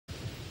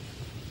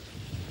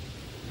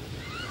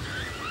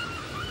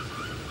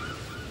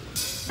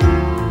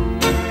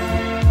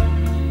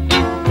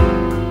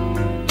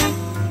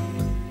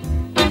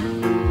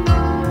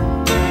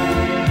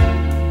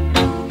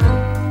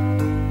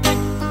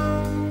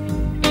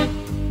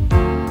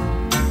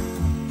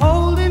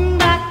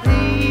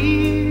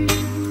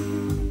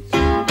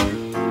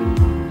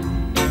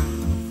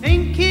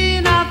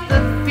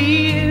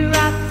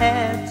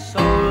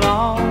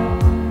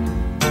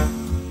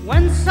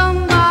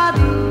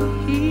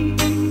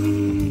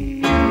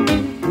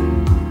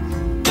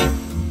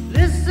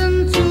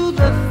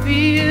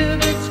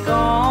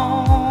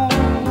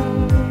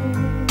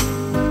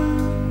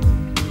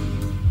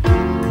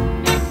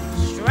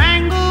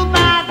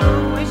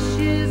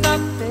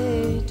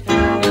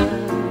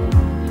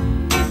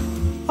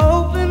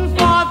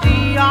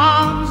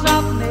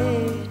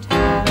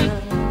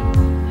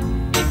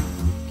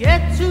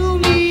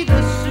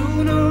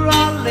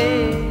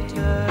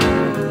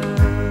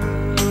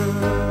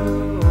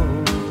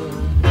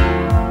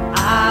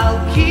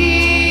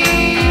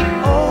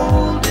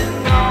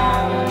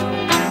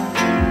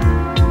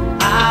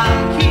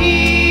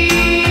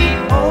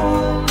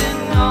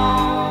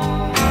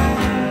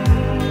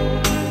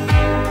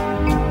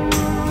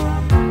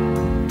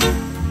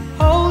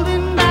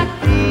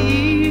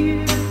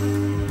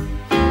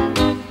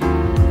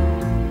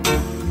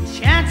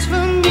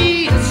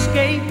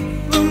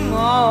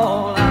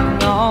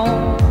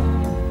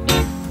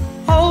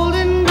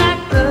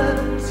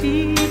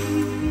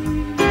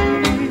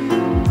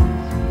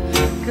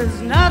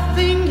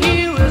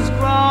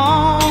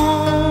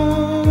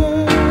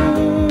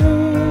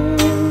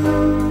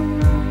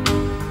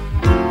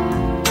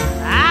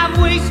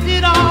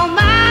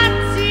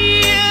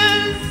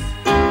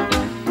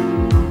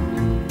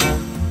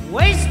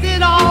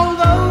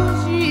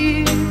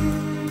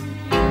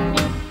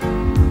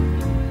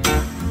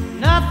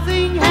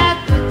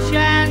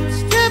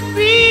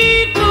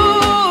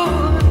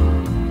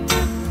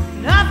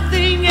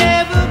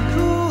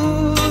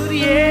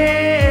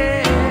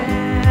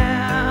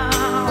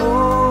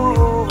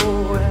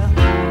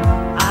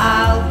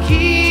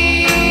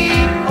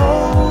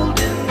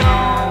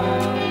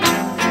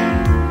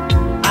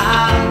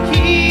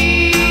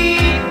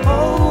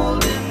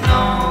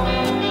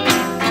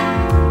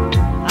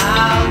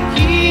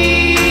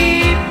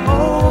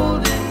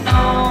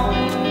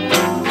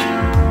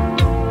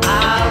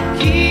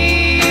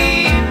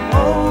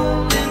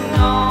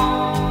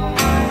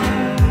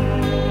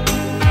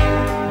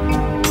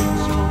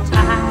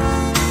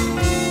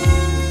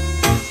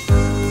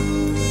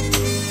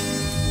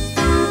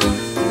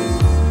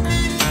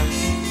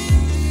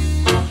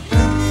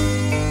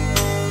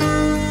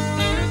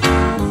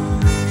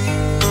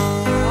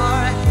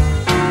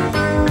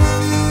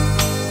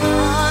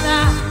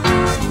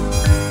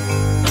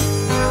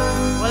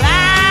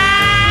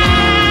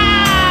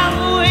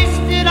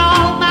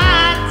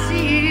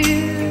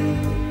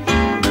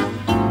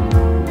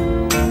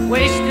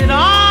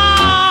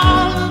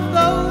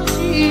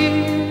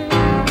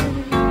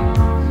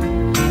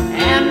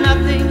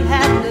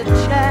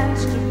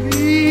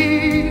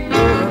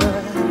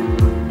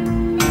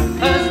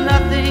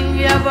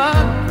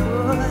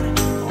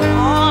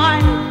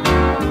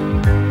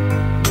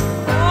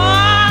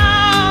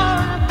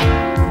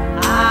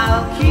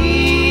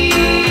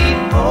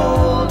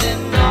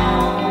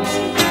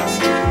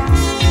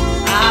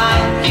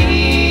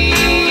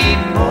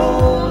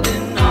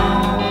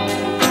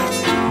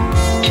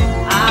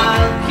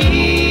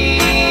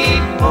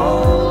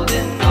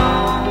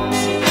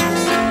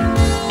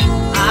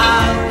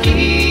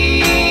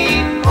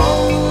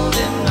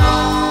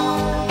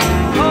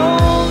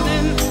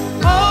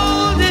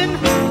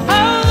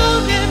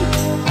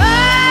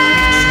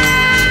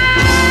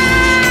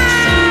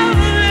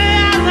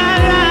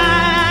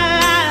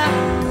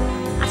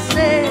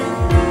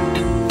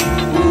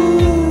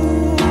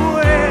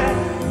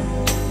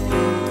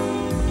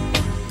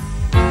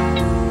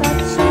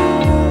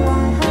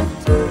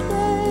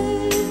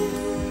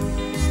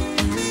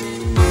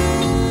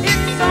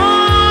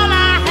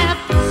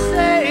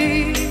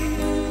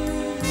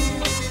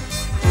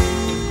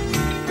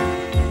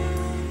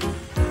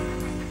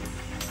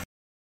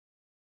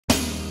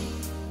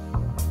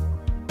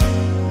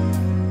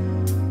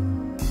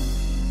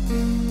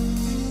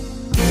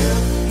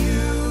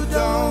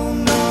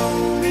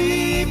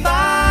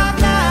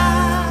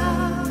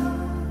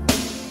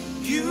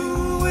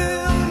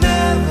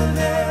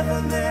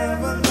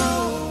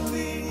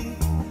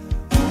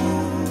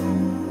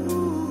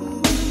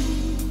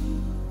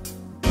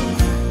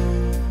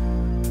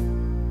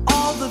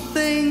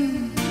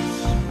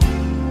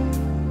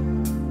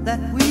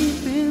that we've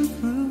been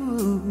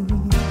through.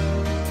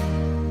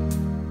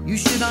 You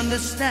should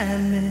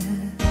understand me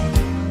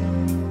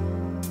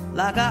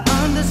like I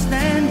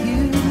understand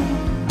you.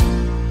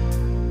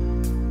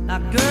 Now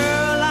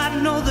girl, I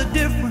know the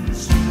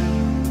difference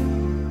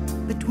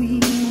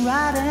between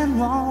right and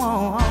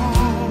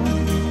wrong.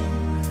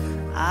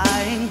 I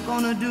ain't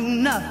gonna do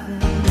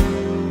nothing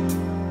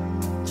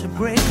to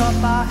break up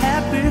our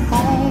happy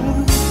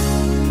home.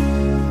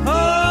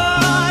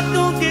 Oh,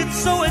 don't get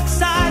so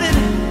excited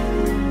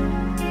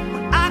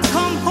when I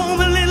come home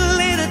a little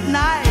late at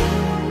night,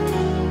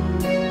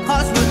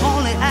 'cause we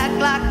only act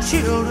like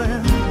children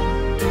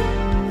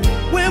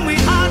when we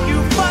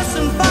argue, fuss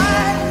and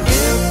fight.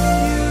 If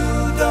you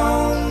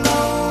don't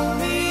know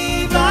me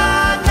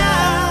by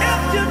now,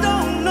 if you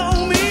don't know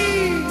me,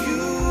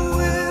 you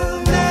will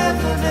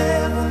never,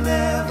 never,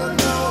 never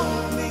know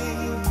me.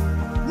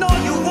 No,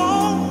 you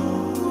won't.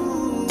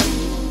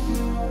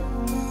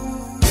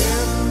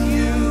 If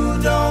you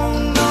don't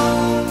know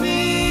me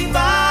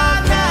by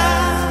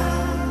now,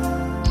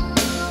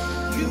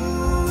 you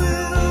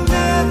will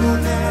never,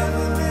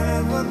 never,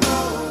 never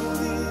know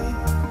me.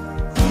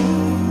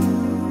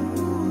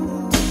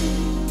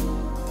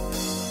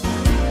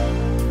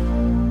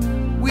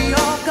 We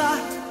all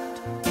got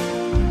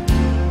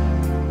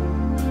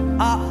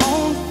our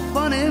own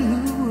funny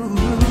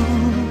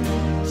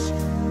moods.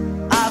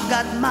 I've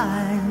got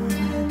mine.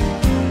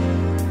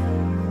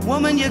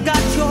 Woman, you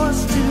got yours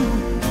too.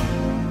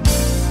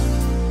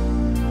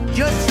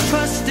 Just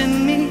trust in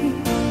me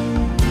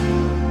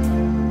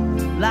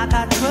like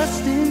I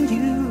trust in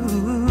you.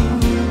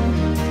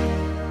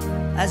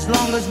 As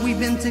long as we've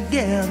been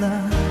together,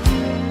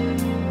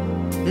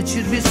 it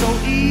should be so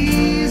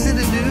easy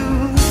to do.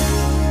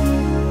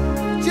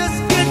 Just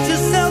get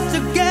yourself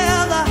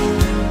together,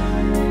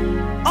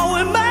 or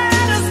we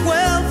might as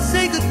well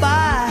say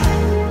goodbye.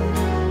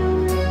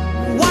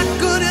 What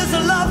good is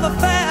a love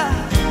affair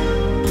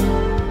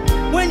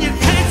when you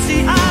can't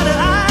see eye to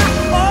eye?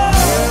 Oh,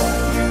 if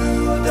you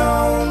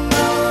don't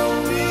know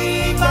me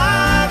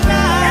by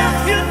now, if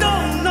you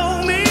don't know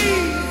me,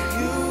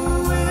 you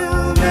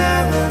will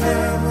never,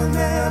 never,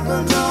 never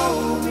know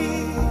me.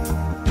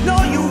 No,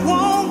 you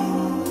won't.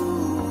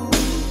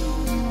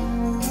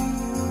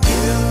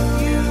 If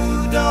you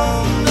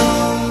don't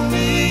know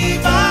me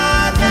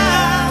by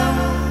now,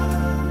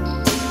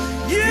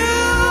 you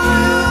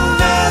will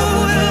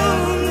never,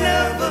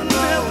 never,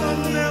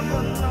 never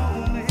know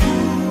me.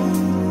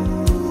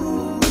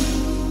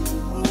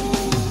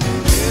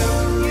 If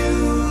you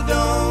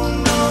don't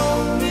know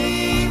me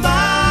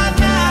by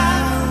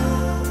now,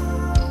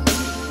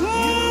 you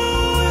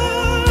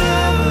will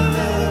never,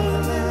 never,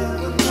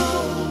 never know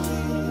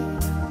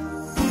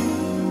me.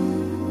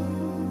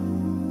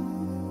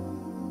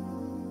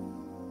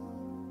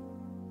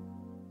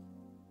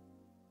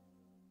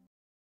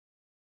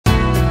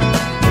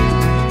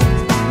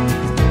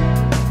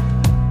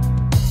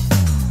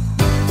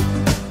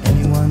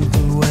 Anyone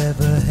who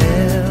ever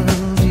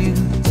held you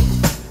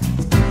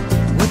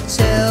would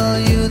tell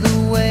you the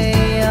way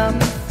I'm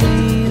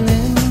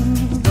feeling.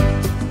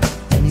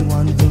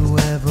 Anyone who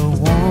ever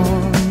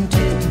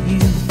wanted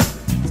you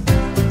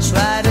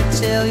try to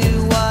tell you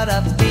what I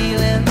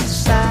feel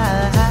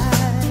inside.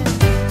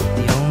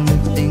 The only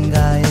thing I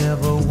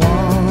ever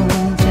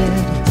wanted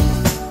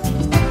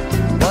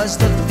was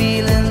the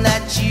feeling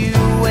that you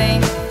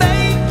ain't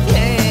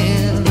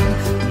faking.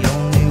 The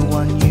only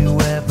one you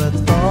ever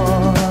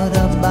thought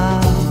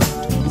about.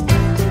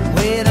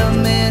 Wait a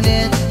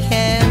minute,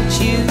 can't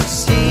you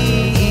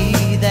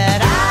see that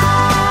I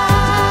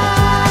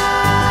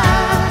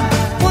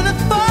wanna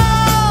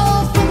fall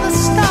from the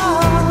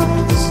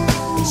stars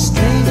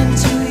straight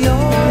into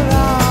your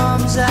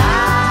arms?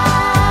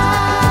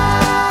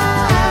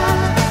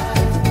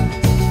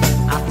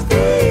 I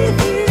feel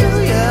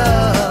you,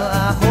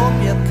 I hope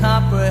you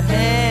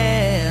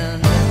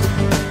comprehend.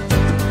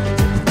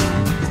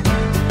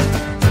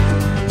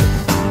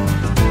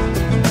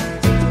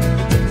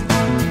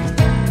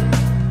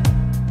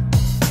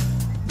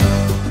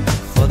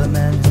 For the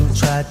man who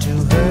tried to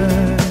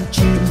hurt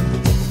you,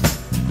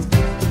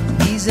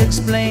 he's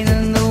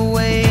explaining the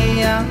way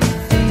I'm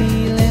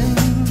feeling.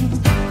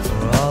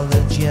 For all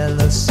the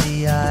jealousy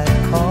I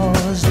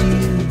caused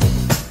you,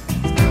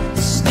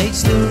 the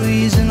snake's the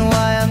reason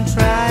why I'm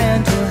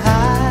trying to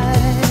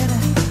hide.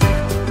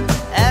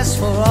 As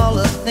for all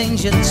the things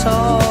you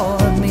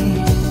taught me,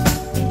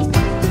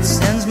 it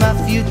sends my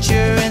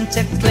future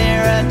into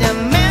clearer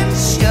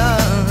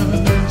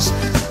dimensions.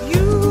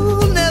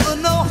 You'll never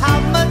know how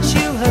much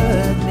you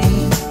hurt me.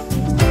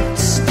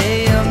 Stay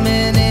a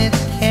minute,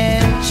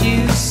 can't you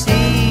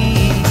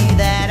see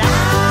that I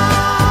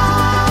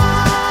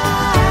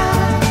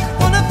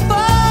wanna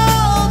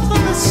fall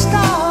from the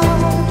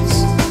stars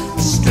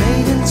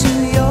straight into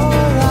your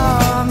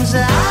arms?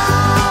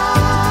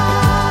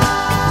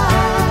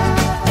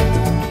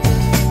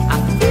 I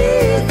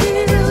feel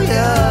you,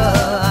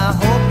 I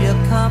hope you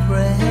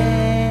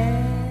comprehend.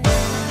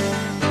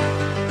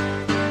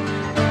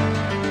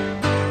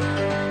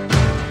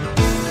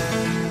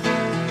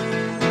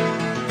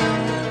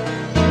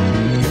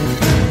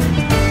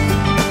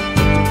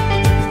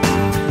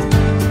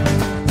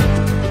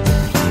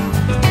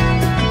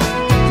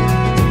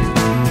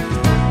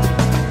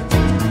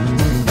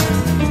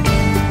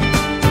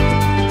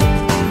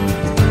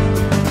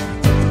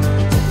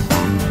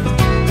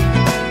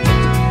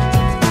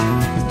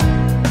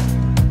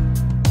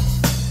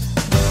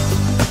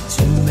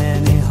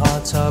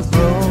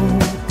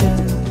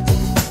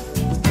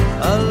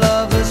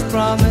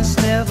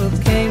 never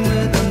came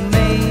with a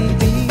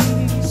maybe.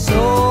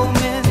 So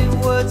many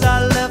words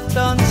I left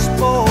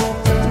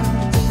unspoken.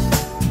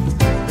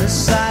 The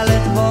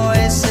silent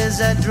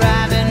voices are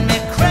driving me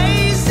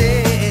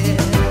crazy.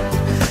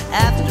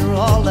 After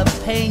all the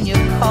pain you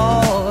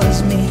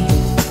caused me,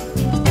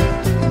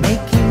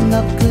 making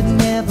love could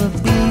never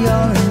be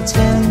your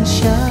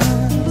intention.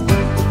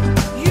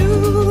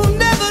 You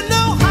never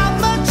know how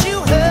much you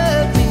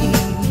hurt me.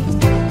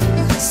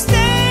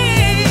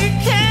 Stay,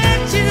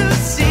 can't you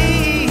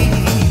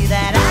see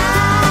that I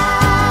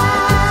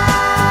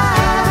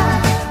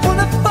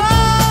wanna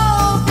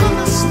fall from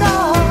the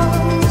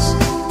stars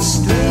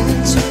straight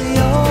into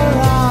your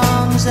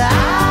arms? I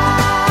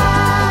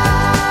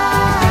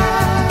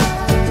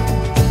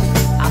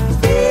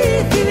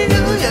feel you.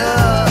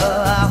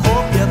 I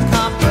hope you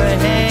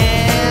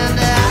comprehend.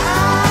 I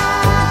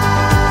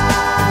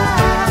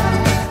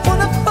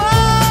wanna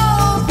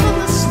fall from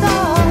the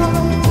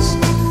stars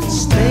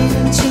straight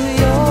into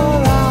your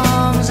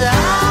arms. I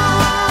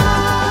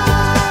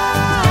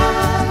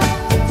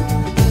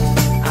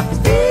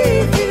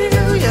feel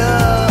you. I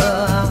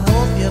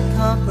hope you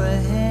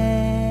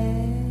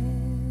comprehend.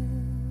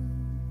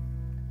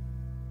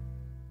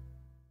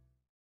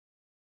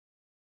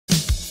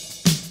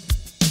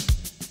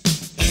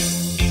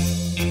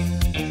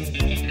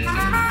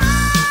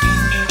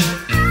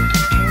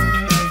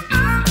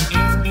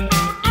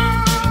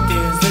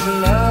 There's little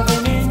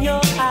loving in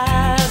your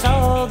eyes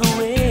all the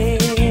way.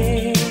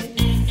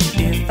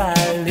 If I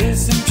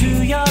listen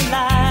to your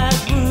lies,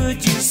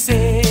 would you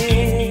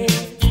say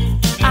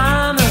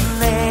I'm a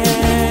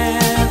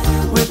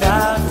man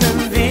without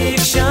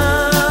conviction?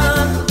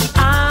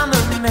 I'm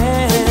a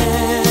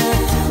man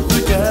who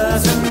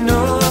doesn't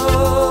know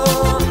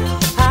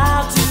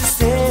how to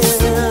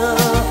sell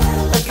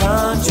a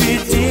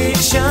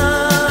contradiction.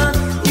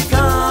 You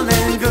come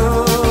and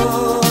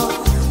go,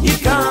 you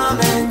come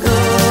and go.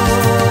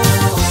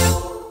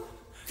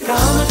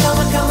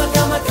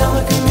 Come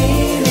a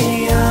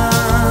chameleon.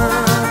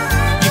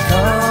 You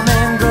come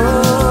and go,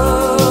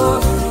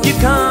 you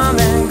come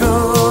and go.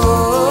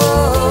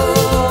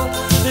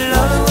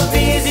 Loving would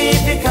be easy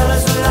if your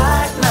colors were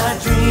like my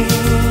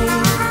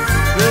dream.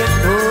 Red,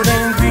 gold,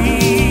 and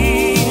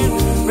green.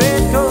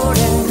 Red, gold,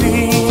 and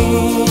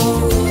green.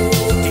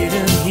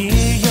 Didn't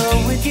hear your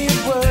wicked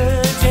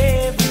words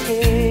every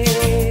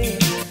day.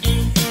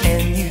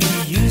 And you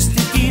used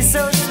to be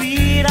so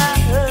sweet. I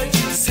heard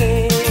you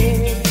say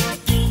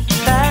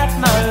that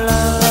my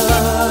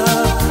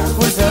love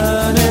was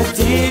an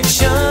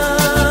addiction.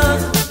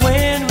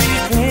 When we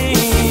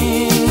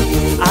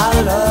think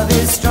our love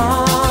is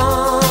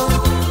strong,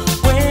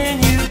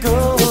 when you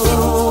go,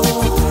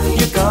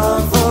 you're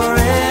gone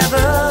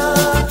forever.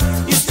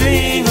 You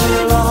string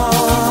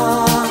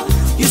along,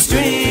 you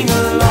string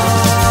along.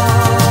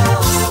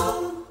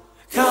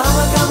 Come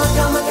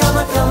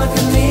a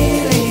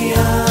chameleon.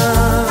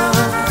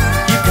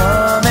 You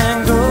come and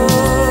go,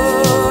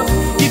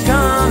 you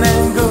come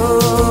and go.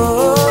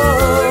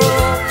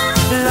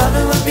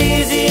 Loving would be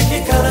easy if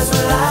your colors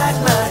were like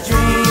my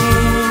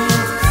dream.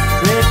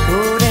 Red,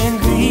 gold, and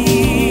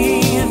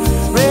green.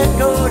 Red,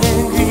 gold,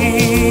 and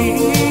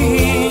green.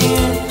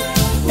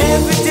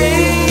 Every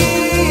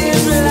day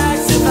is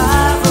like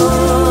survival.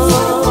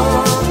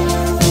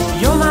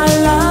 You're my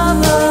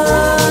lover,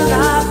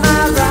 not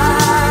my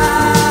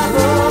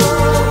rival.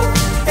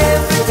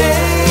 Every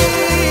day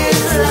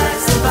is like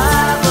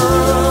survival.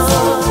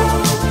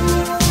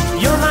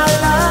 You're my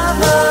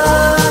lover,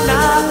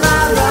 not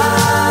my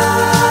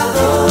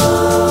rival.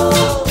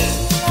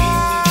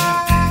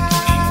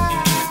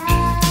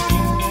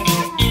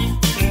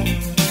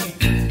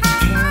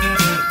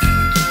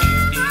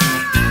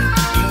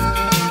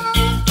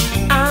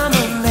 I'm a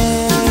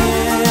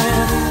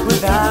man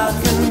without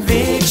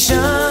conviction.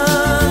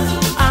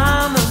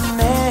 I'm a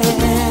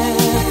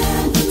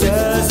man who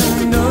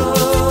doesn't know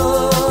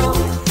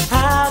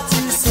how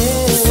to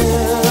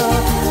sell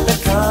the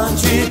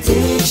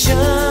contradiction.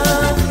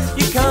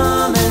 You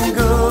come and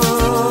go,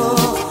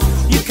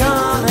 you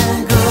come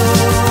and go.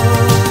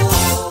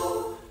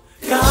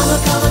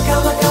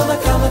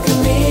 Come a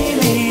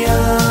chameleon.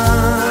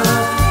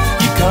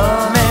 You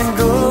come and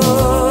go,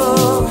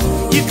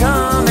 you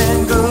come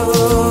and go.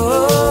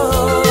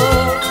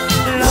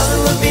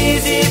 Loving would be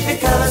easy if your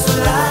colors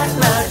were like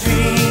my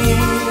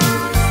dream.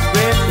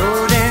 Red,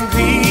 gold, and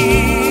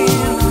green.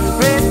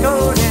 Red,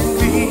 gold, and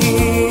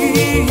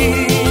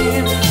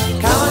green.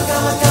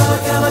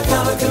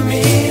 Come a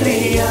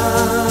chameleon.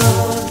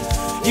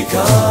 You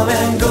come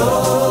and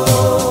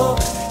go,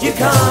 you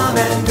come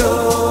and go.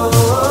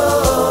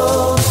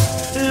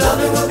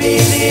 Loving would be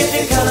easy if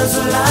your colors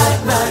were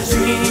like my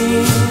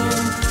dream.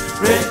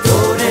 Red,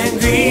 gold, and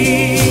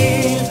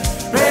green.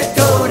 Red,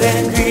 gold,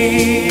 and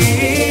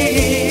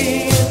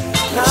green.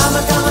 Come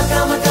a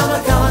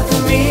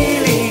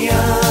chameleon.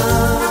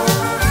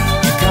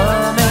 You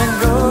come and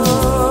go,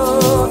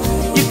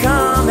 you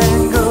come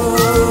and go.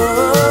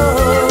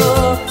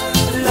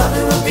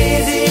 Loving would be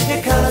easy if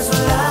your colors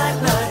were like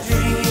my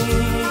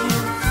dream.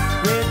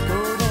 Red,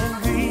 gold, and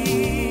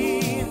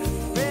green.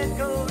 Red,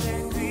 gold,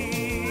 and green.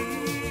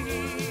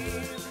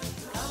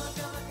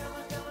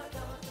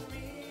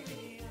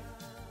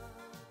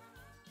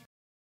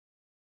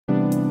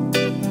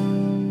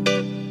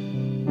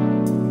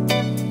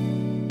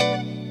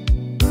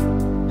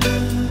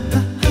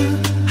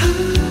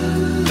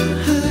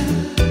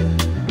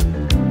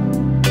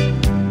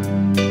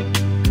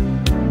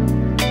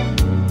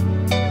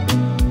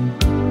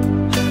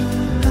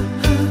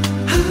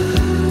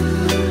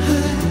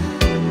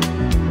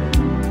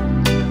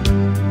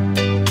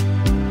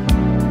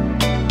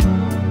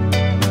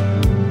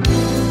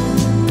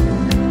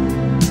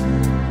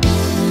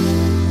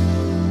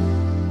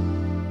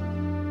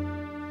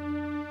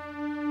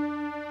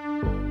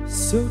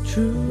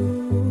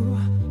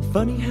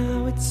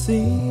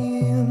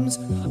 seems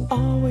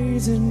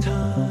always in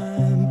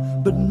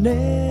time, but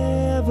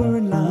never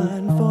in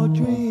line for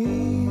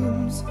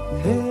dreams.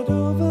 Head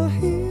over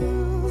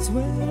heels,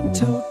 went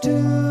toe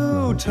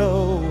to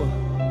toe.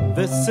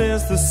 This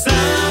is the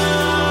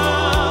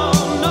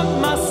sound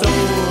of my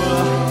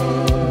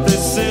soul.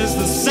 This is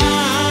the sound.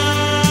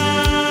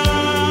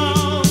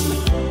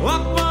 I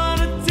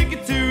bought a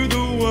ticket to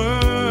the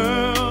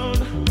world,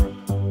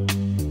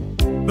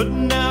 but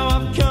now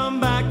I've come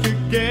back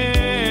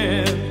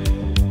again.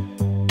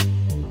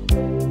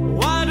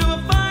 Why do I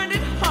find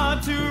it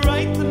hard to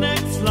write the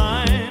next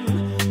line?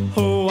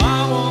 Oh,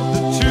 I want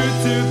the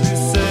truth to be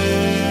said.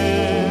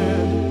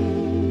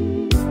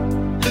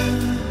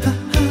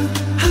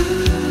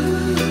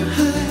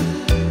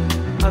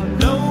 I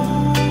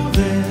know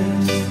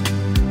this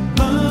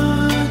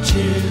much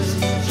is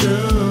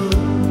true.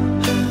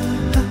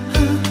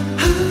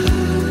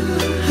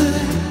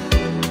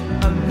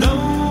 I know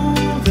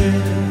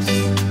this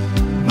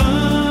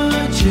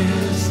much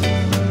is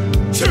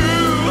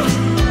true.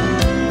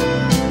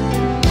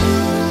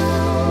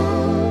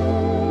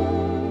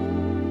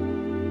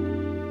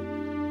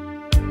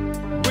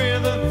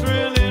 With a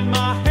thrill in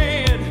my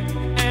head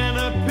and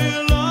a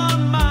pill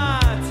on my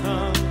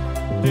tongue,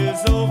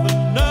 there's over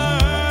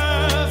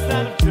nerves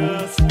that have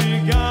just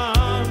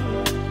begun.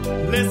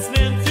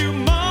 Listening to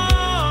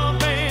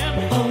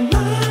Marvin all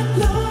night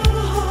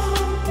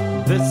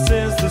long. This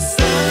is the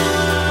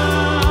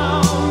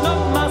sound of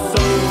my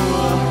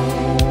soul.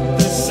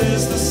 This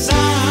is the sound,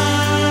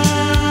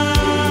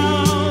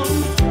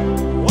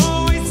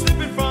 always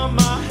slipping from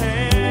my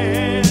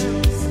hands.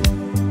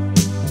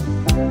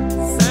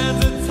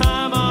 Stands a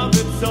time of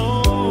its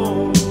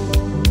own.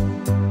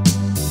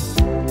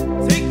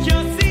 Take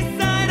your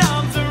seaside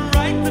arms and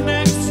write the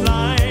next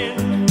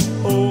line.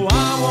 Oh, I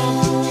want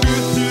the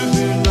truth to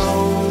be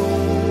known.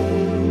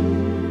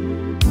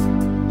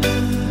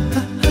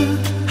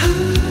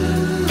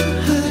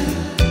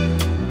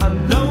 I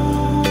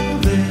know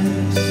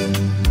this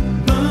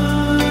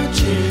much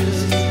is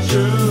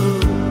true.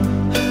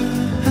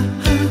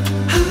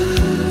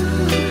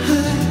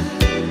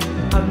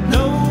 I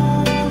know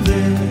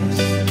this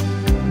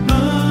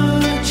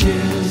much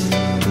is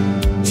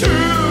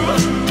true.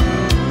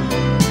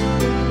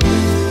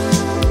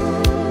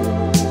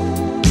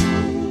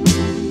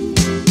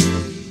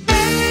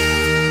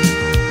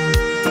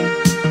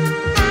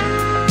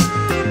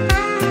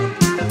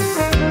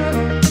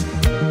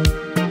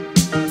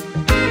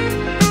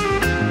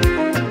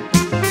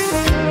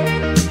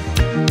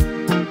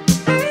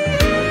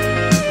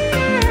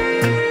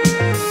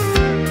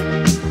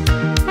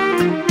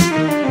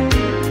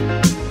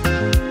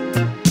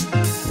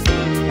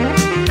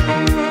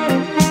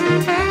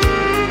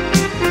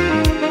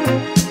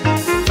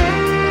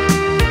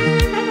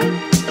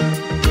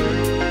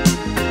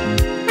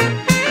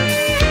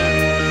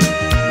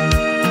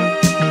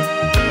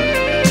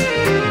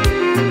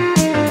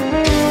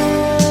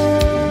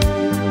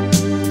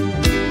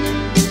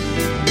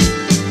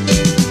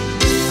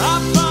 I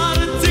bought a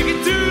ticket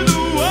to the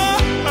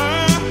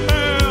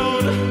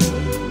world,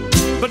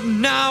 but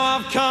now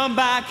I've come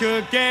back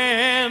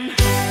again.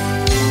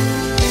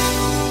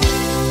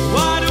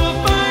 Why do I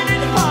find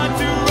it hard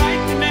to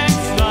write the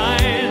next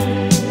line?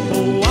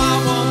 Oh, I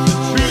want the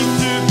truth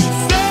to be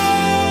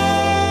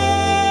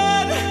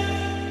said.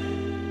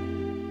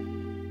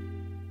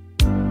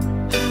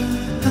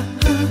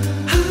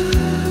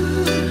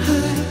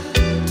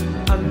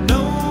 I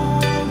know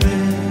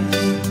this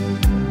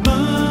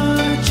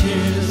much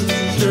is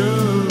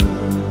true.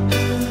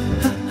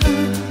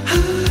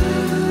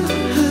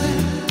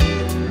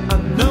 I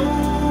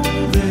know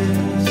this much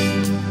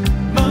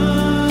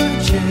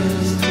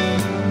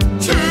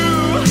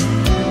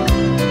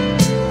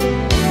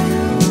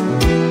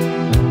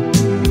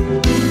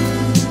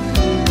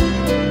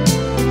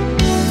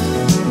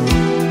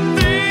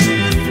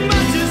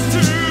is true.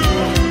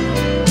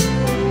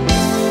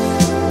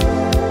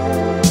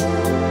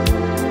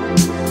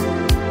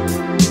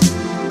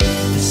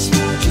 This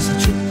much is true. This much is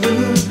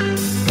true.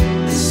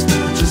 This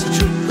much is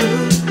true.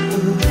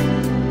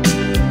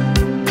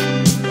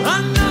 I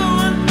know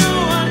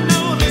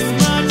this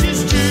much is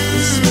true.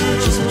 This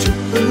much is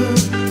true.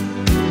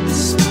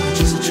 This much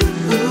is true.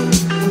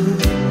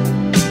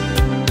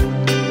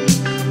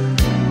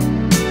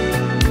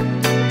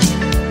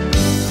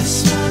 This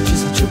much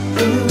is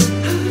true.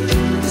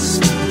 This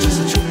much is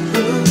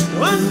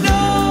true. I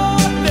know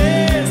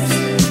this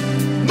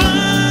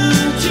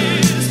much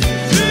is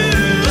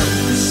true.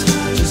 This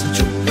much is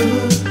true.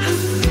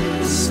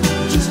 This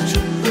much is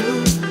true.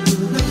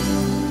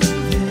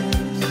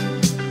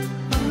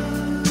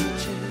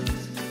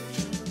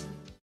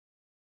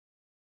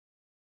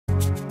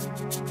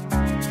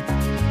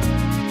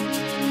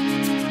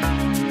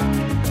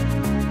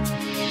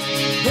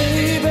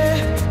 Baby,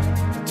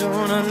 I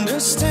don't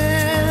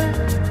understand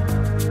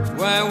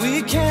why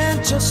we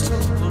can't just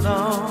hold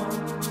on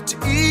to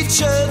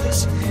each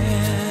other's hands.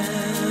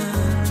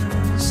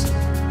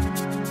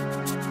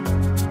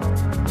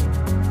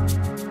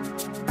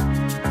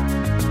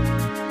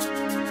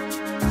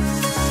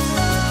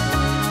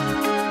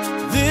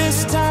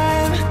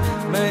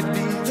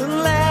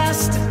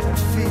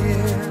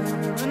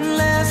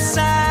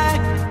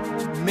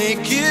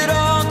 make it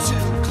all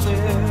too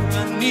clear.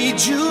 I need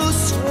you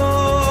so.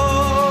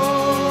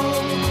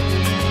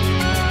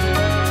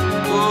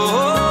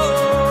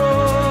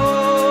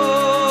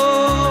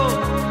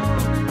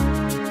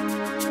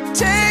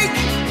 Take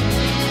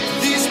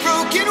these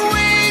broken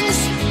wings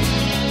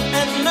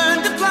and learn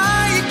to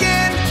fly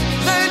again.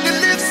 Learn to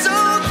live so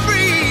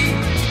free.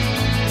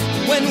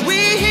 When we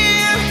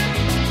hear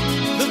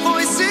the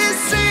voices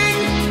sing,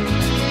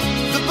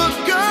 the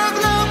book of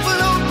love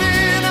will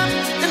open up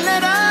and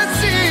let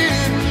us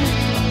in.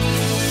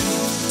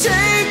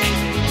 Take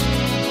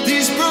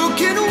these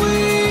broken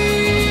wings,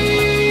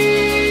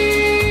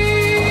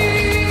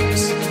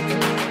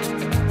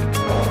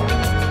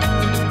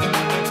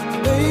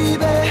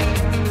 baby.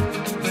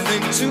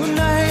 Think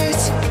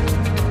tonight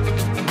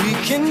we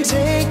can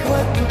take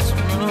what was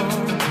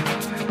wrong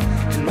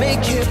and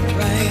make it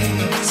right.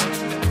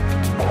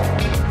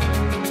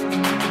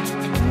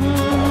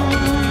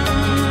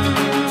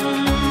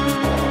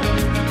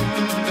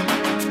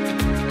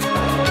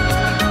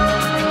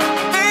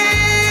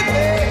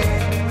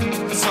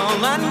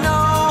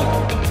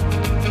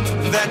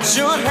 That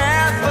you're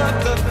half of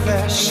the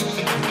flesh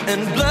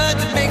and blood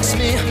that makes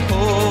me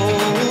whole.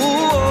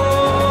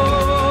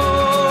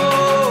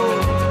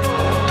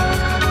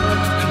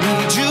 I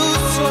need you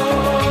so.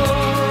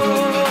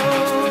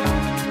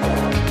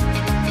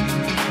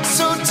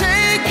 So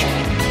take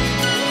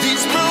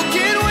these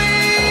broken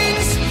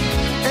wings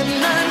and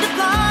learn to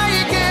fly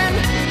again.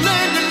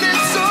 Learn to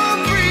live so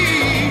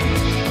free.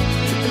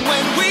 And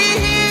when we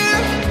hear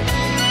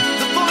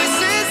the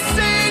voices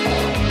sing,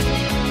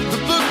 the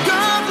book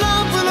of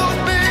love will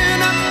open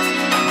up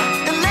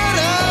and let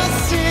us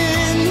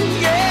in.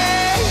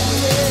 Yeah,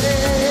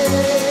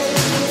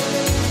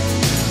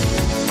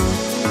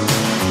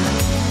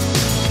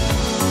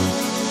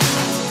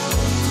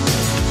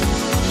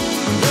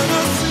 let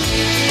us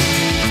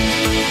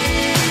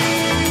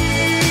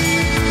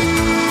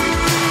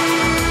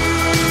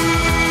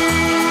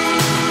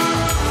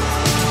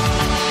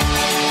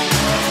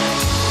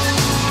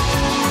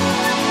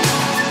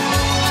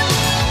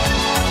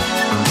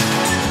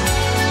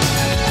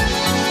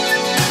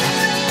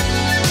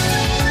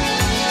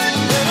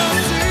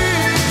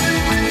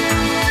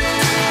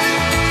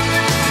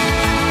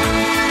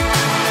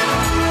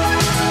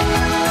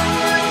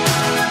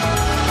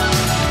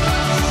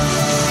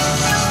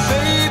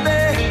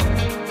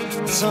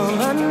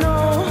all I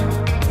know,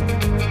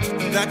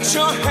 that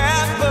you're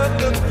half of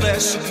the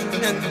flesh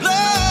and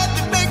blood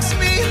that makes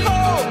me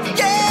whole.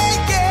 Yeah,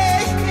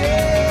 yeah,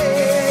 yeah.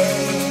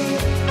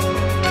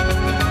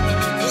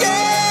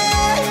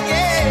 Yeah,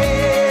 yeah.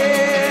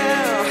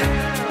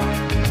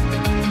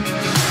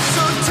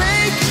 So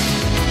take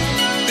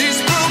these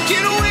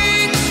broken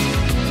wings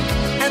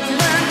and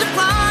learn to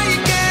fly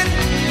again.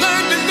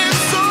 Learn to live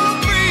so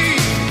free.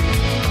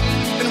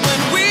 And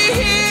when we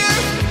hear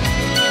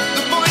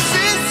the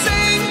voices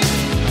sing,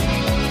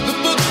 the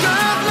book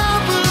of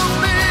love will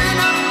open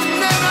up and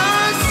let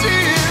us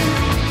in.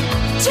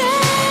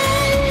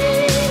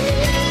 Take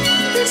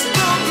these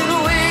broken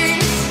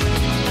wings.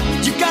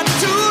 You got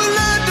to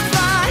learn to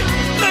fly,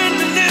 learn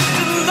to live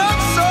to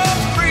love so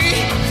free.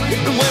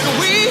 And when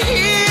we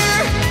hear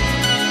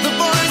the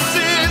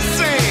voices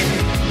sing,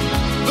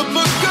 the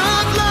book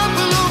of love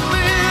will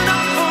open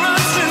up for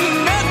us and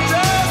let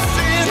us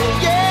in.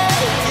 Yeah,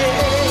 yeah.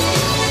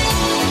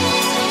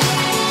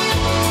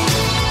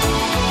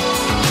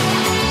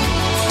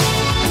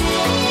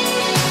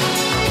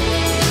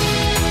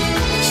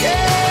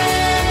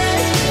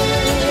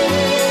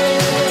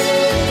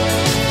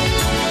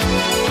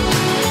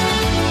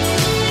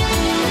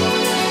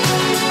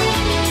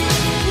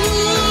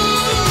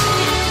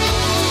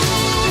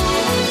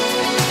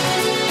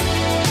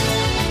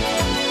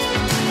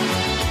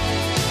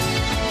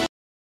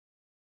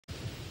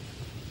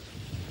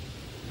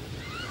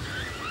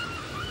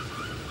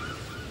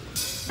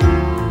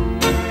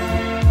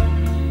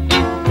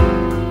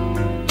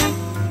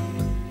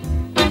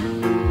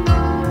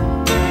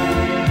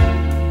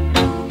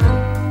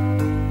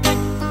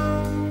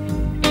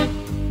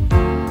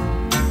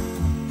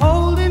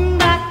 Holding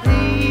back the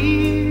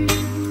years,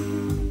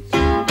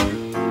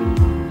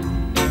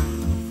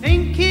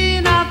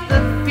 thinking of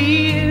the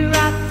fear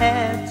I've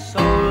had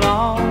so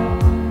long.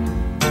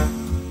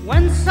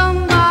 When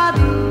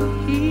somebody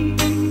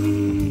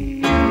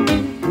hears,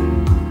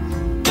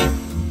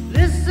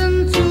 listen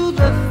to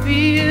the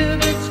fear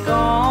that's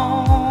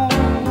gone.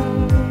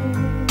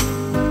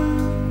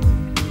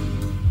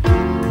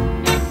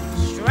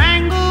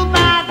 Strangled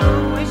by the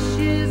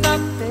wishes of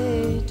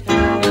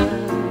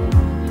fatality,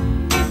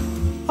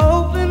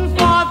 hoping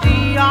for the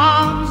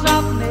arms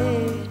of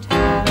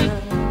nature.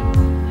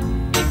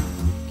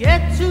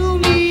 Get to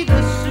me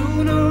the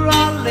sooner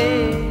or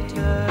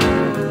later.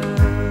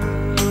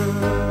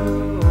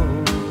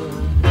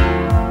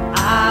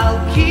 I'll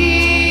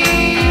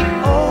keep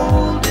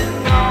holding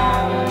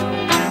on.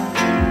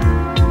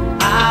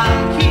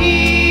 I'll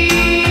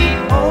keep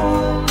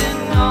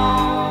holding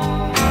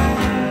on.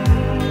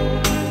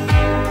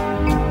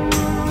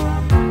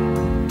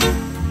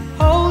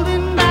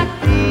 Holding back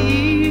the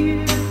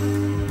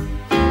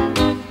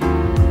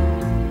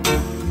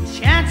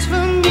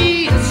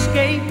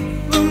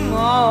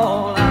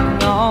all I've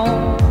known,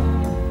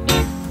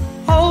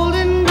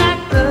 holding back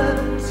the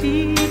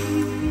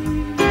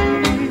tears,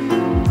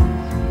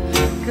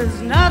 'cause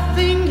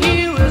nothing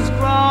here is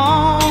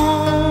grown.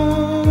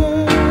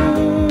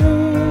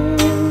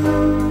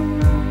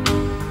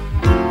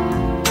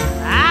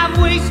 I've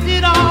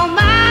wasted all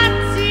my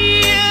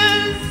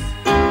tears,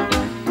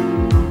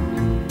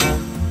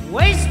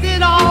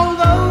 wasted all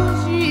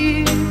those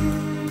years.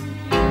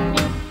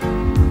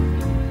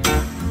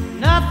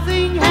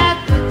 Nothing had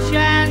the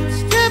chance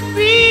to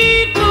be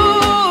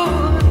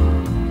good,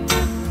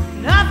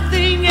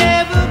 nothing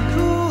ever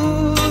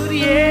could,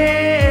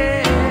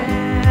 yeah.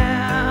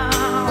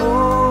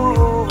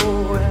 Oh,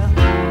 well,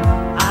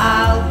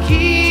 I'll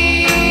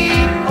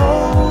keep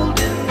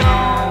holding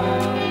on,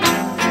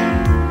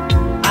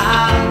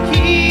 I'll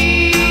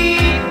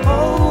keep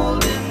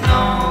holding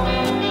on,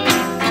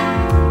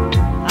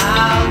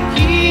 I'll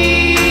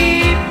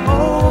keep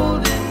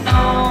holding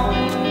on,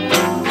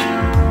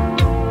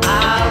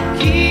 I'll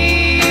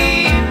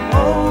keep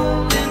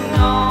holding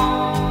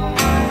on.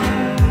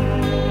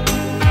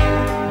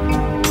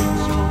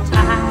 So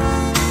tight.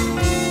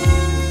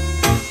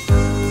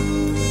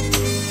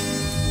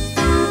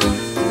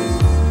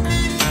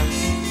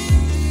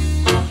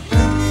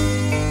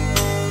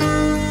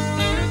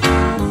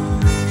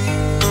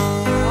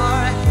 All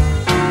right.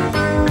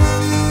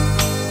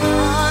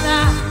 On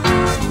out.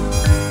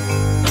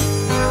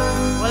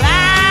 Well,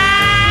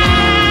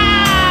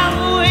 I've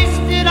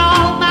wasted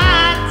all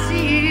my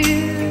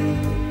tears,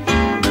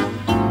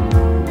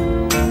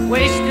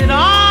 wasted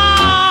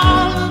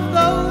all of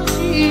those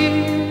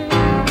years,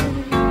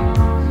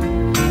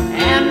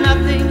 and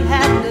nothing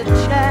had the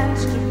chance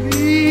to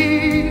be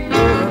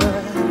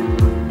good,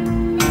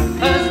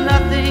 'cause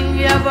nothing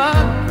ever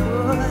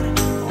could.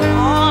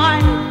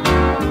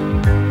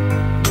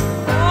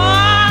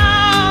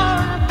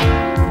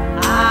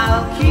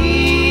 I'll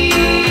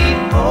keep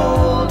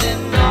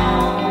holding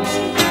on,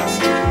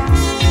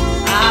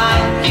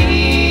 I'll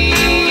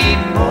keep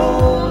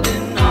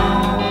holding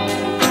on,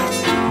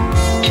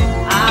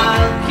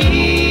 I'll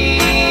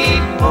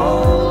keep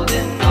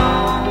holding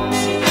on,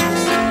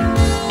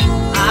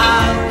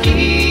 I'll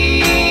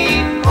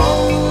keep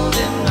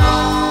holding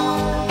on,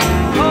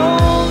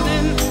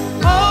 holding,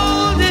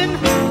 holding,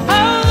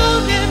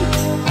 holding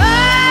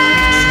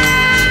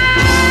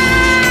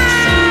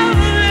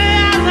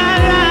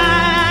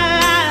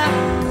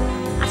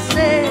I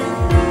said,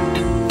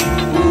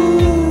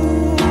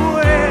 ooh,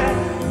 yeah.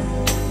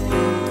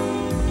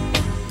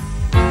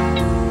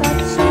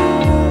 That's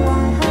all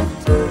I have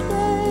to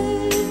say.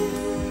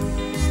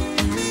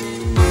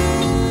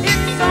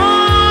 It's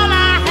all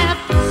I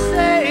have to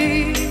say.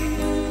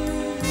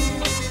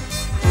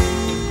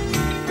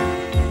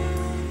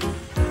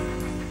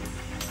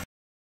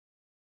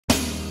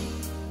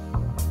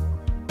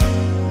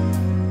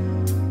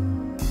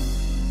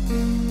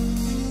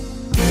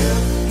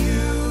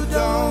 You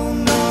don't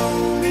know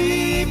me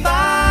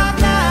by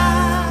now.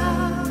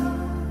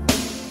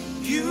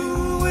 You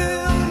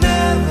will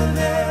never,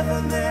 never,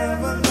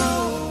 never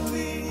know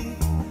me.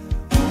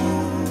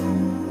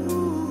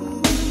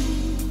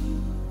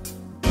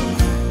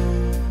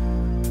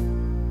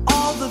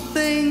 All the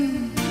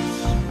things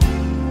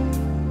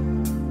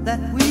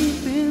that we've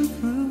been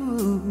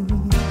through,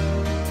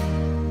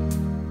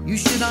 you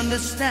should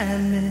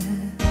understand me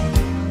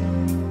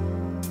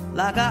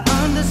like I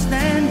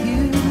understand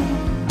you.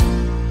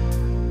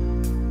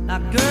 Now,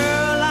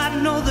 girl, I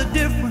know the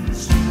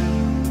difference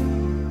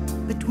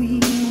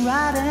between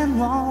right and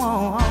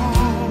wrong.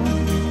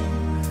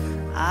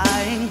 I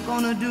ain't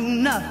gonna do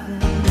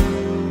nothing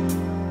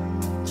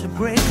to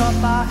break up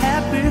our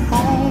happy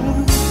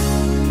home.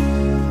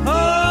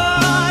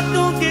 Oh,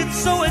 don't get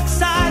so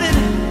excited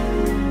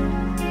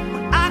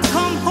when I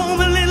come home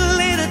a little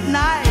late at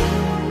night,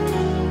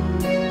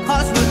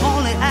 'cause we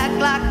only act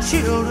like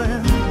children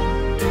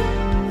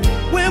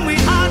when we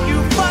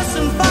argue, fuss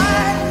and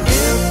fight.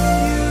 If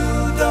you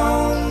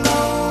don't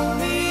know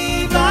me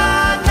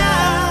by now,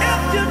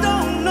 If you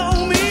don't know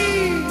me,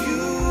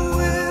 you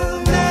will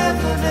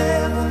never,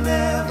 never,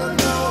 never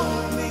know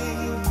me.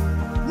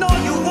 no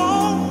you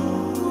won't.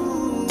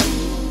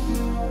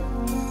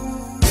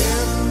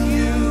 If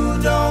you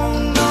don't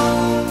know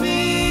me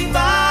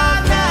by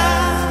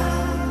now,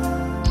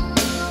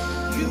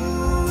 you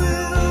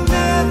will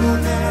never,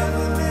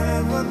 never,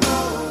 never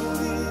know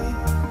me.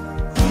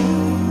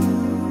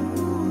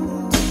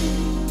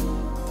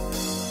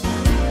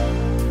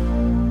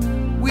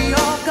 We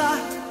all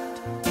got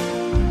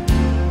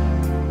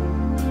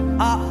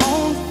our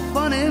own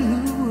funny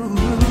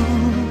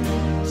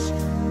moods.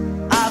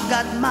 I've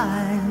got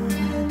mine.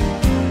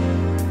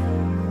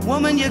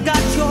 Woman, you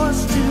got yours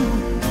too.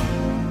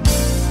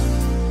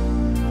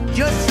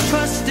 Just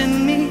trust in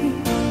me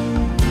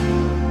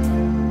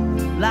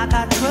like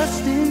I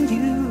trust in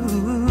you.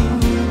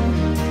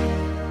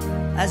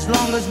 As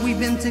long as we've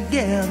been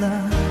together,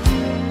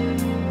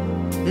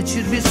 it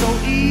should be so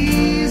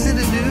easy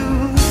to do.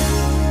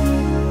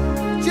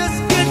 Just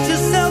get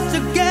yourself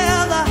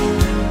together,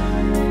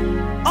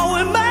 or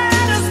we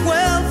might as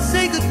well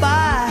say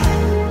goodbye.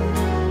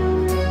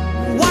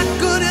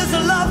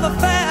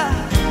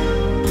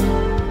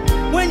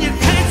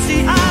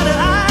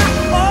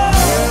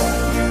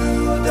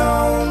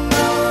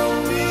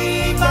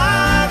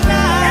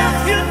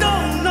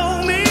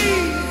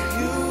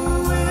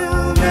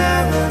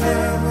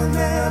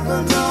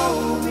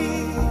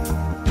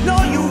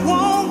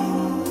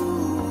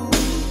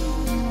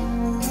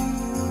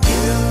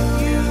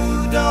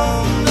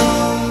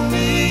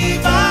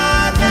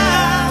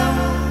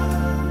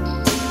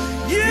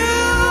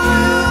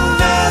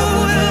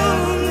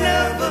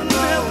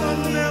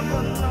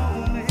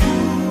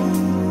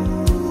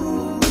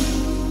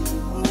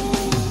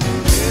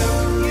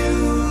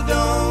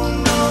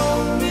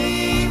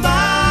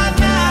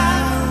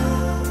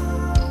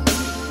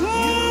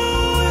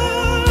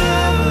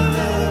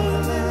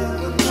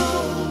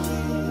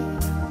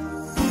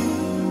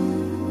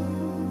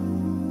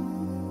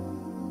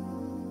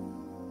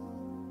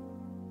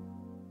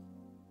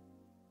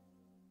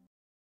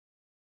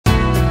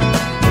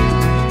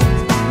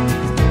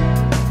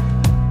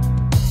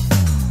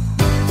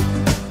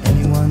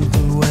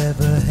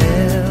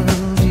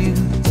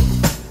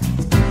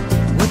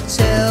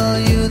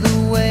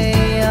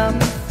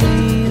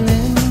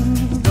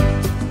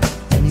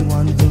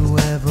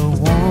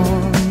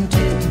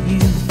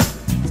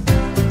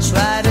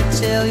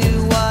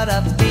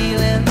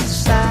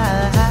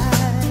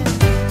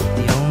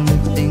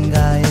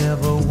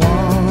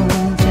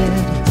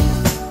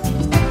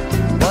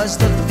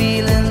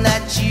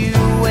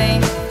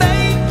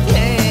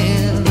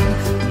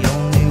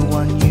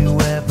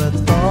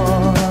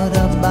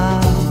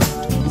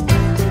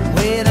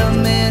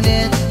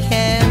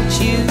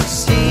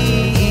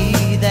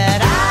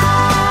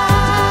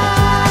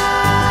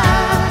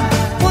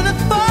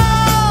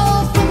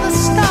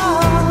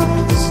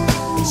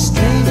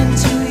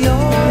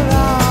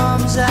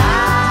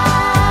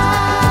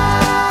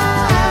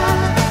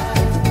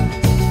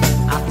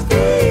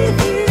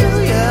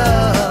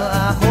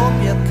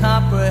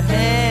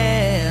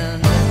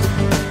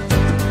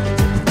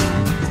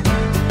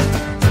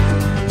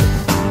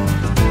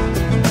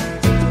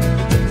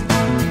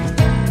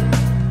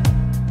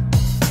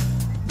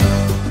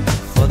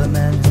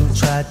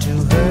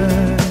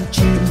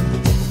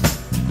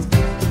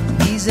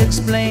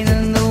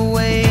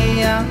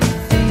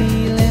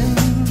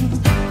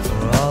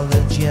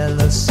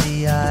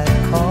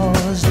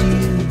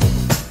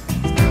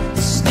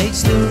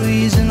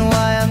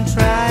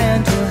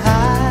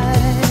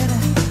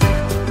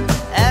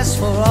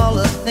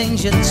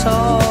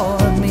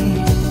 taught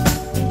me.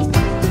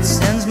 It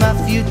sends my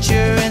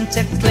future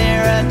into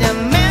clearer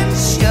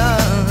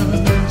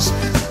dimensions.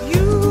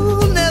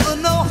 You'll never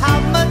know how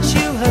much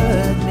you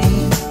hurt me.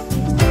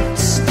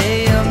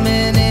 Stay a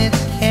minute,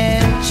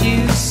 can't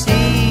you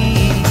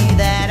see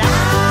that I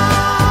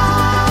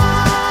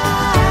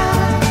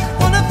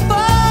wanna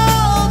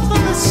fall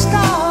from the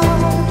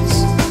stars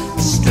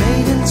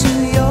straight into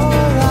your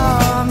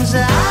arms?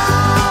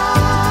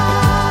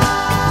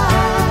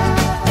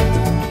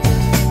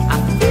 I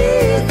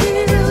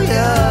feel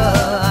ya,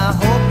 I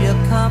hope you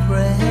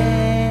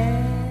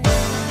comprehend.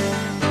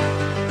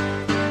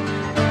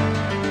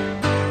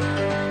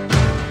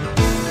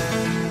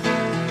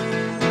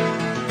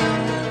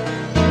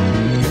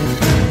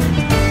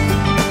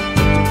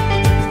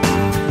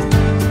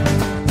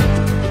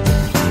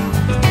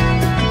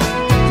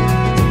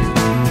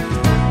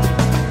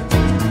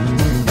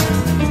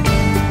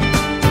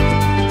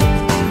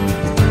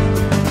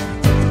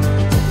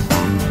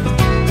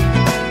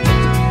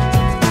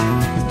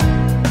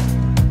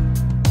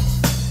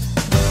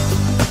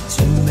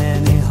 Too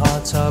many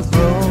hearts are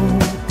broken.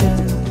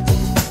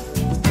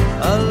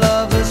 A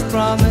lover's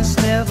promise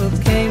never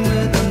came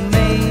with a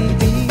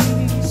maybe.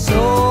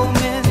 So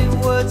many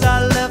words I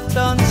left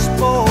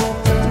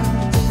unspoken.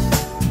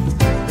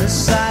 The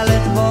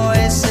silent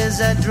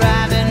voices are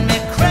driving me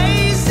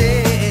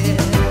crazy.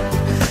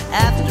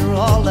 After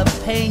all the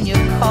pain you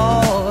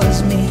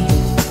caused me,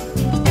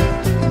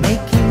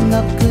 making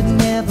up could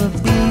never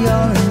be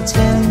your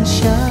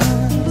intention.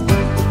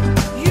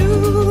 You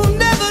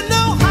never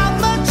know how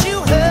much you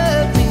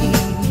hurt me.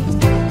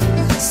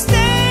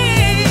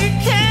 Stay,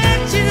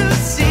 can't you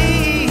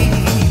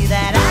see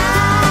that I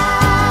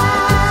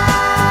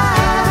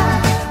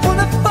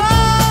wanna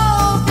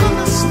fall from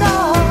the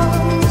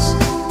stars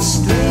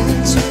straight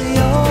into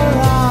your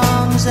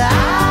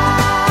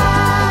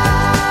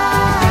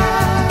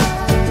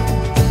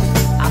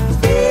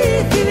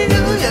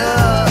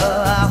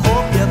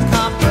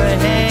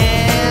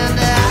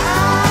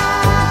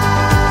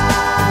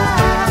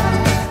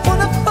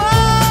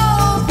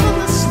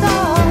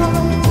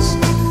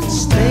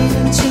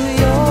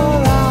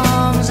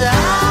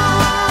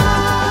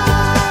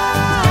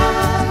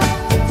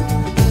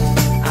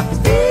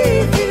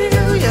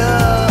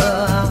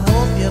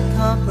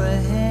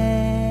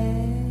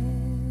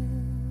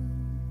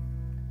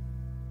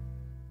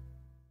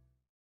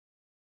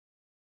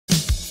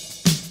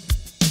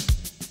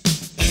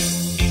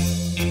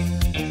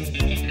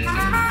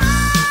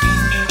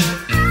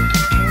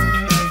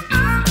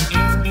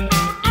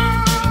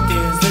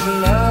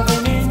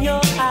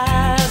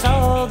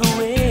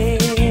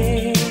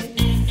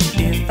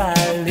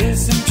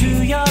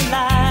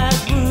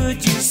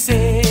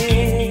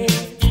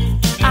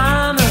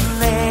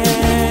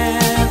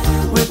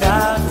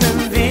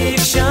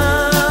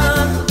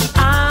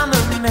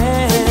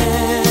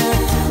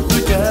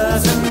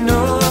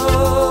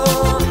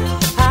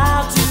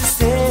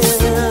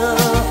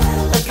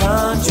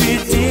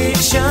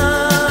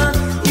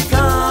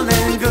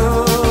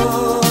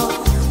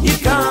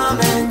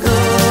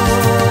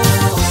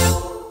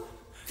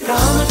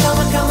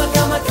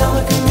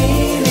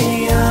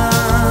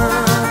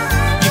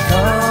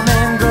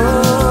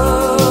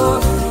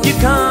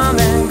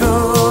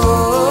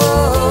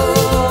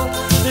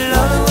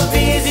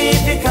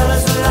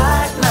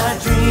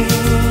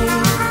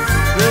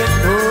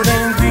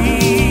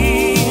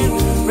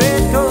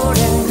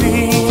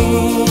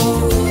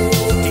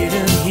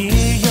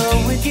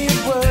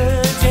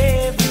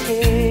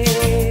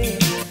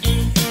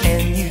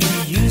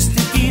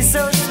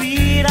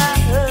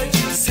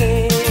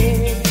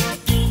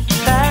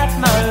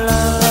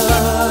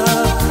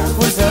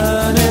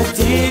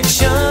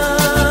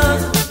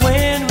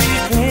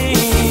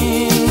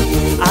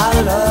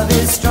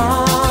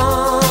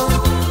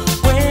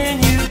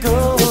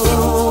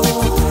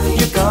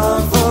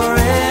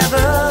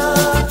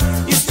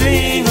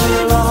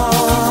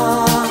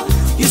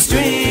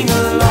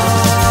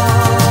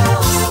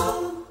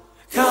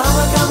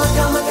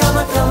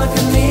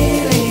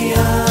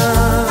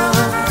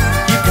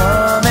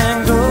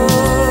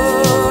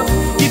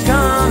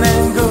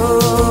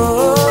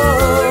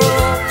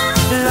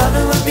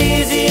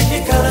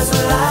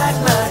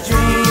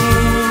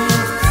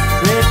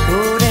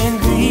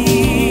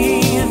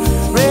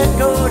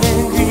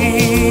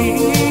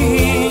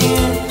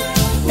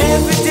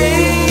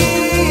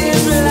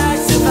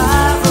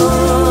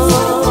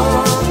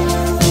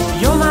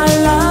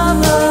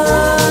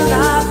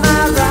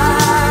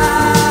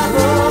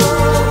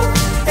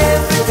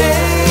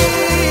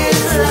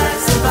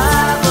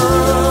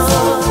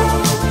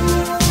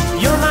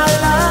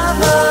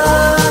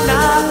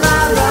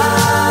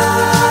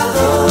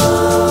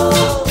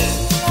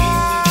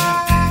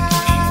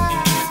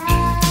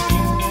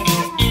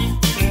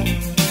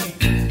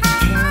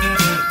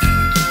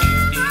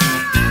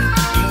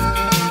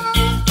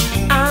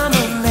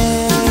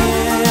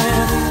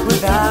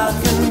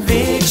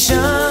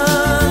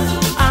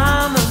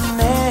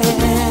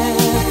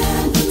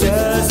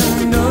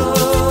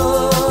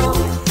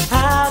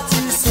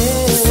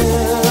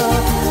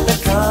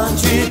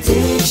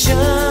addiction.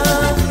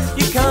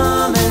 You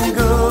come and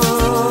go,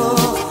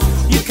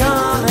 you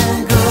come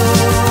and go.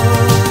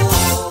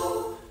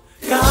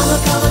 Come a,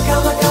 come a,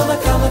 come a, come a,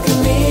 come a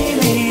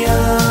chameleon.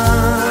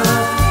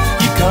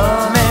 You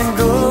come and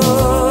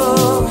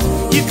go,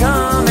 you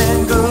come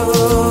and go.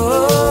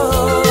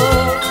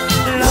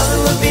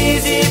 Loving would be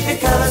easy if your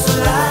colors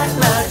were like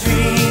my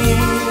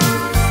dream.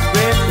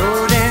 Red,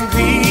 gold, and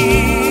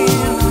green.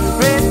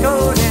 Red,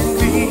 gold, and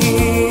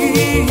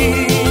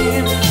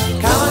green.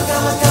 Come a,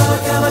 come a, come a,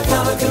 come a,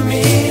 come a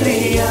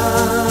chameleon.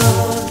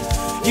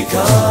 You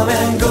come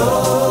and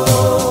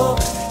go,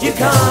 you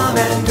come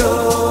and go.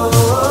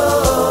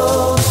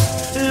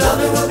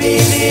 Loving would be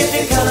easy if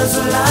your colors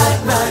were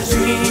like my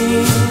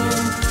dream.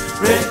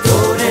 Red,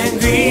 gold, and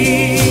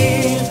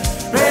green.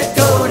 Red,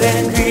 gold,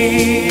 and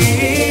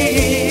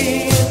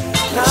green.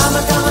 Come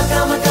a, come a,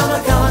 come a, come a,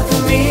 come a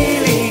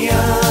chameleon.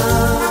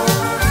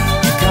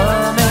 You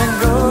come and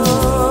go,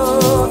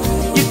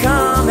 you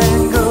come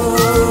and go.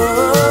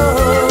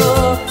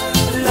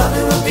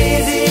 Loving would be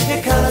easy if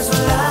your colors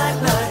were like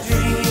my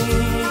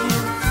dream.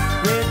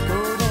 Red,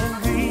 gold, and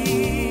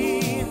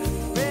green.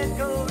 Red,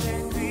 gold,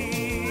 and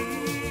green.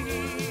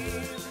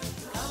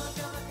 Come a,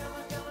 come a, come a,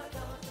 come a,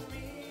 come a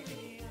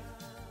chameleon.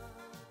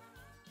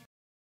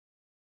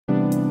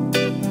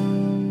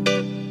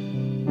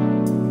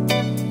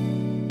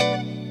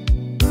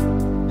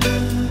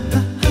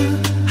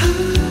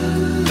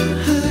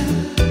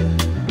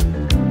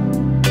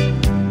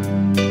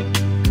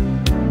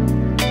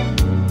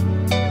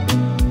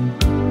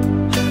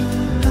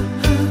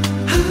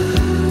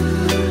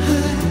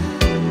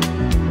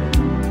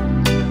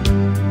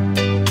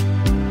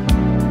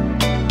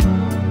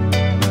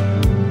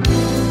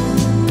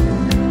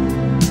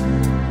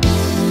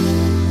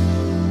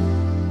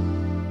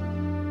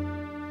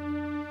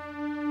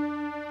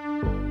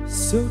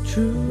 So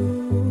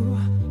true,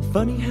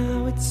 funny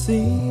how it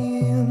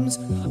seems,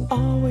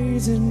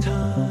 always in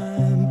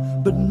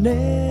time, but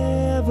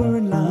never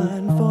in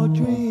line for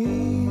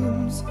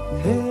dreams.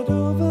 Head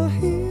over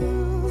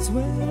heels,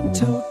 went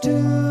toe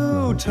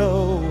to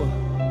toe.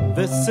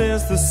 This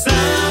is the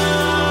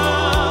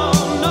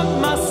sound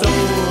of my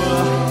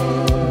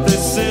soul.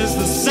 This is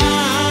the sound.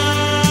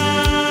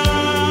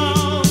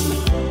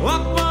 I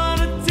bought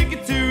a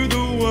ticket to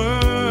the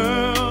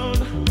world,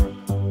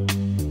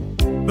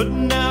 but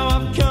now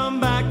I've come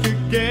back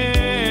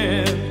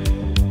again.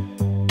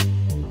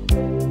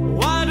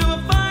 Why do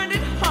I find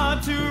it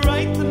hard to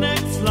write the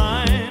next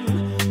line?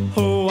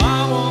 Oh,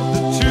 I want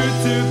the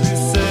truth to be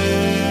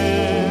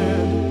said.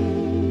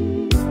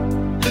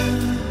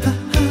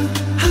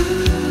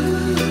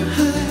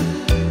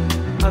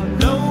 I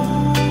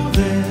know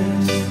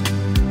this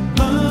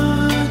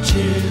much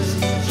is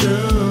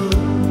true.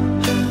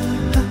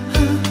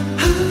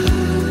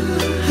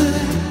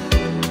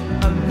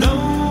 I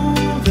know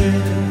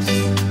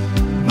this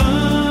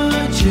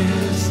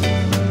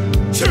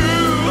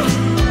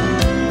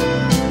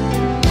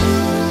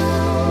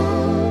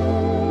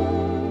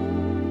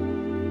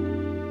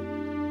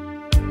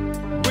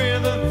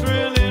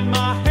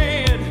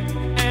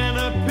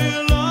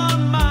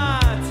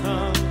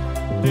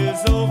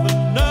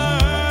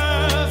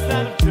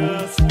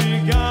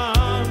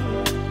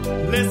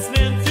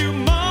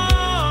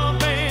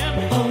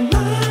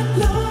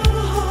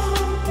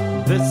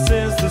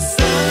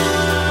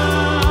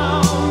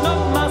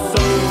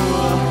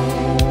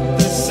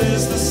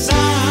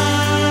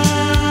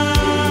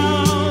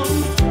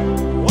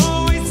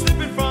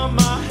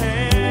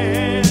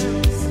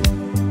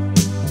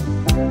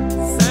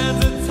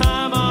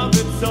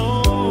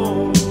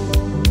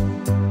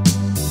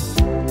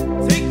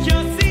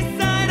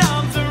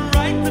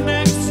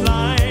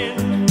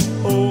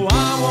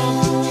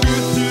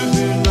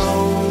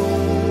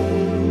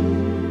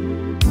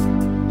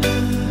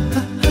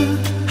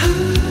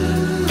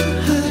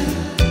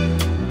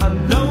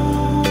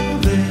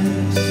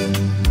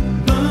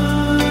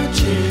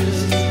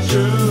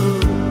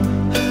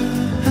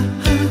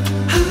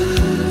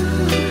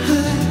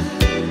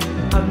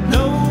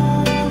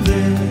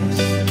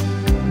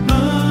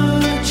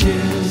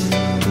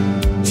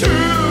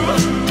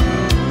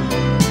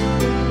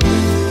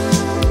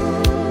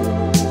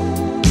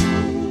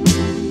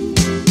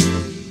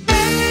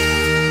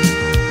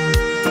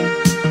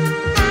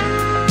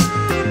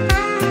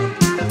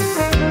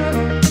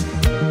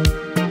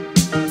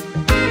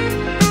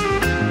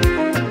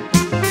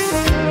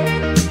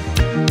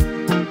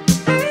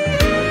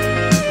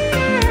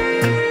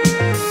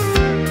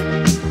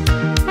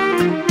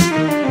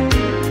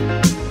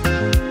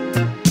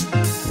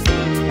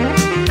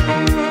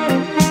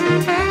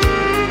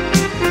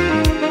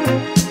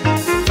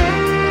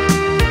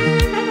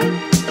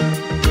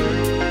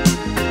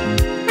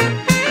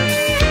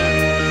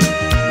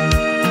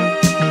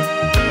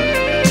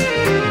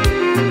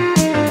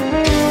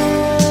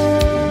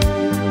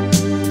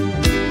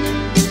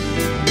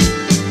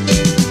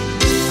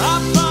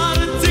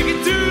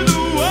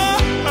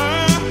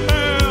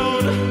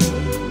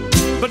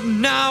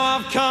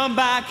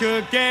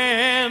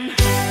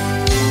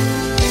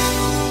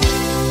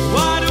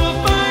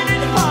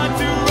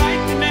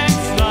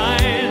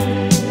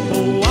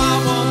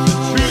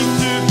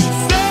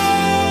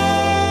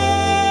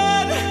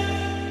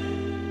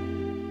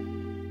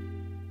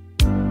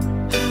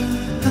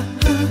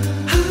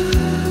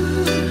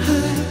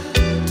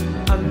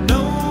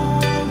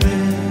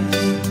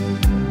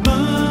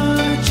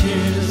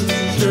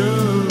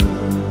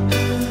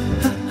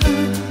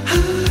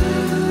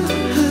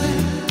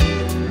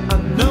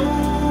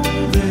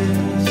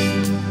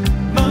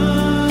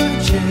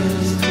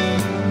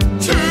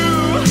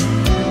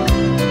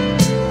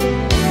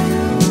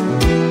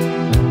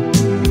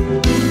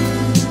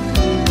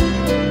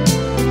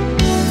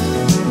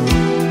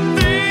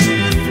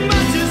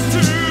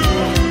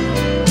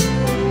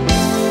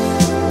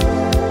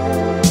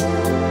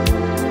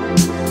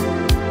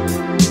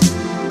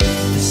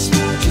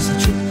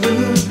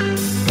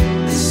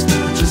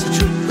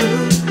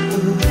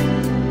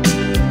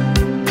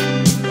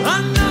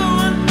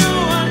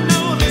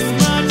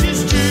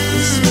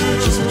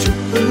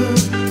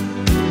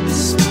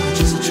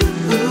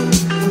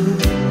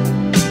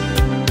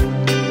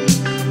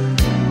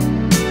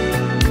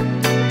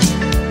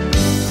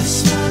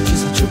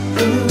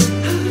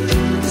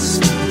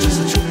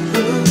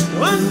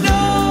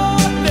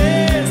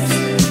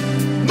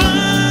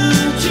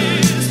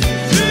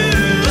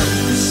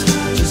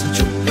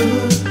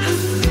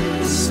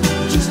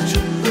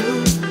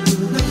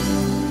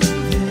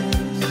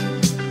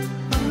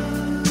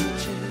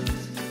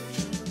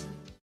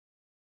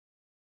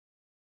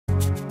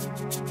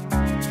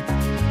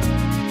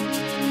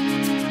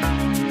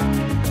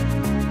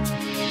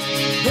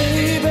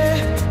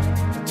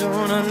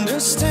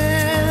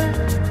understand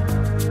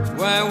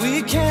why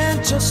we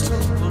can't just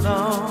hold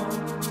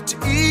on to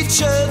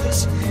each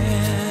other's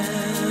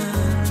hands.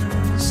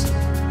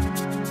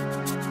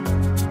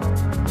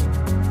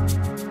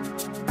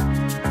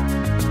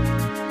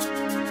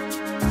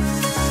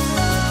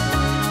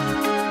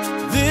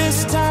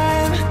 This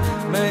time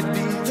might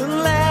be the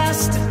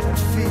last, I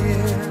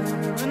fear,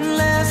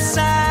 unless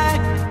I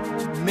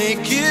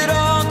make it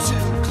all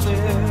too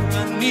clear.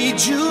 I need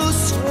you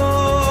so.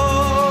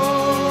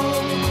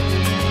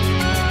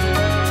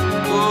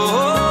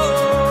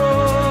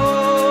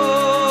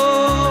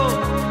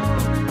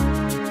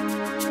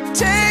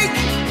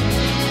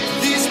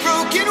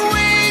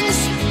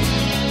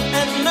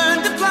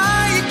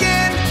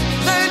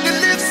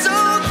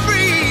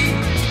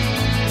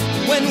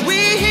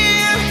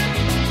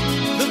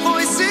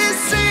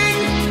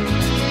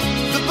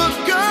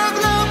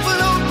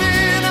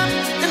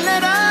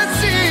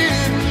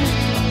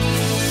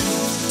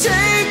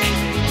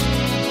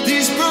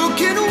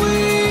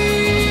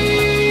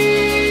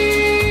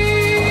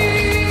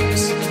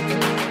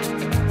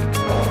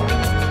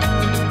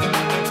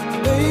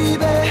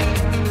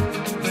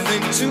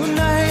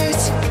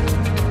 Tonight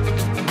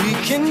we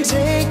can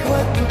take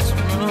what was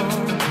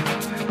wrong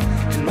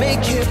and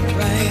make it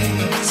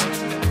right.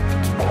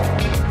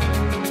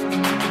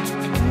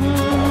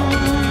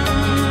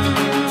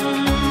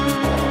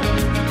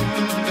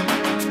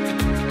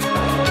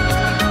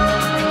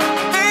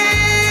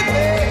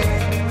 Baby,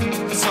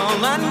 that's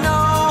all I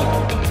know,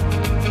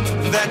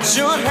 that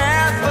you're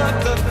half of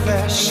the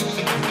flesh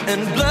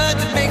and blood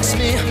that makes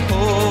me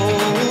whole.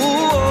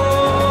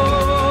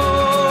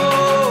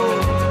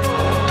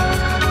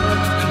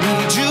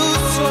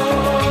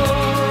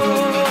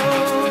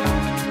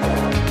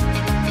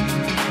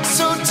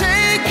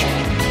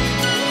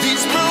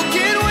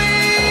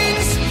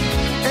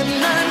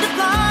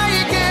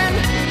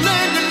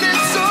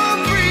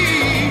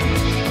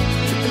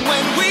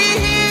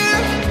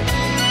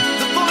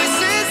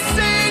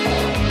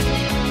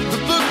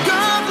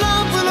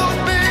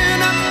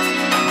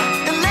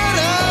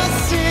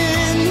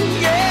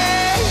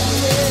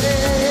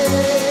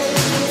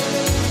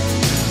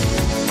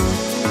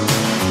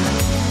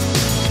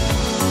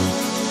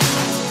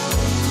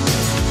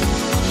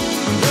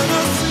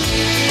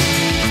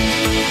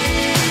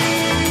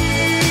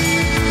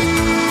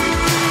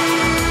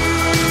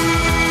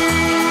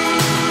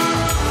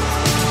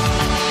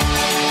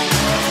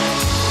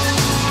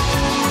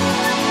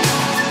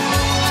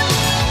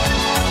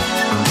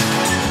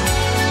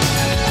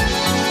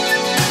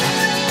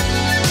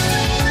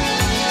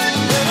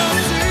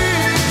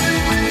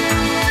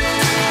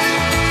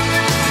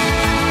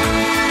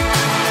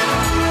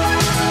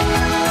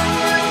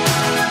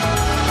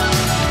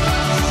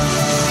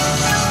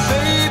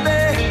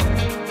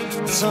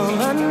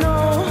 All I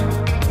know,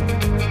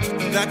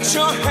 that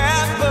you're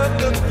half of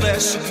the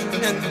flesh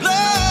and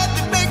blood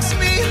that makes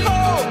me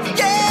whole.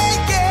 Yeah,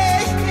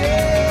 yeah,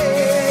 yeah.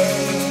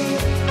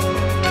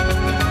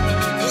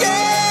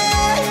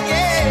 Yeah,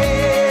 yeah.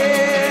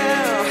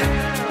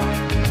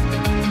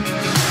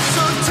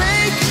 So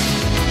take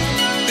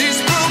these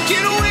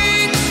broken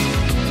wings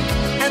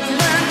and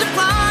learn to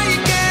fly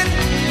again.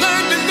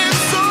 Learn to live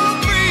so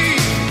free.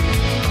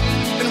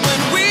 And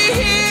when we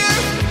hear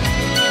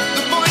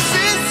the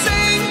voices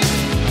sing,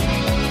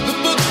 the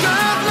book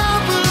of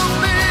love will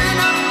open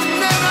up and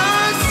let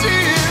us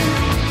in.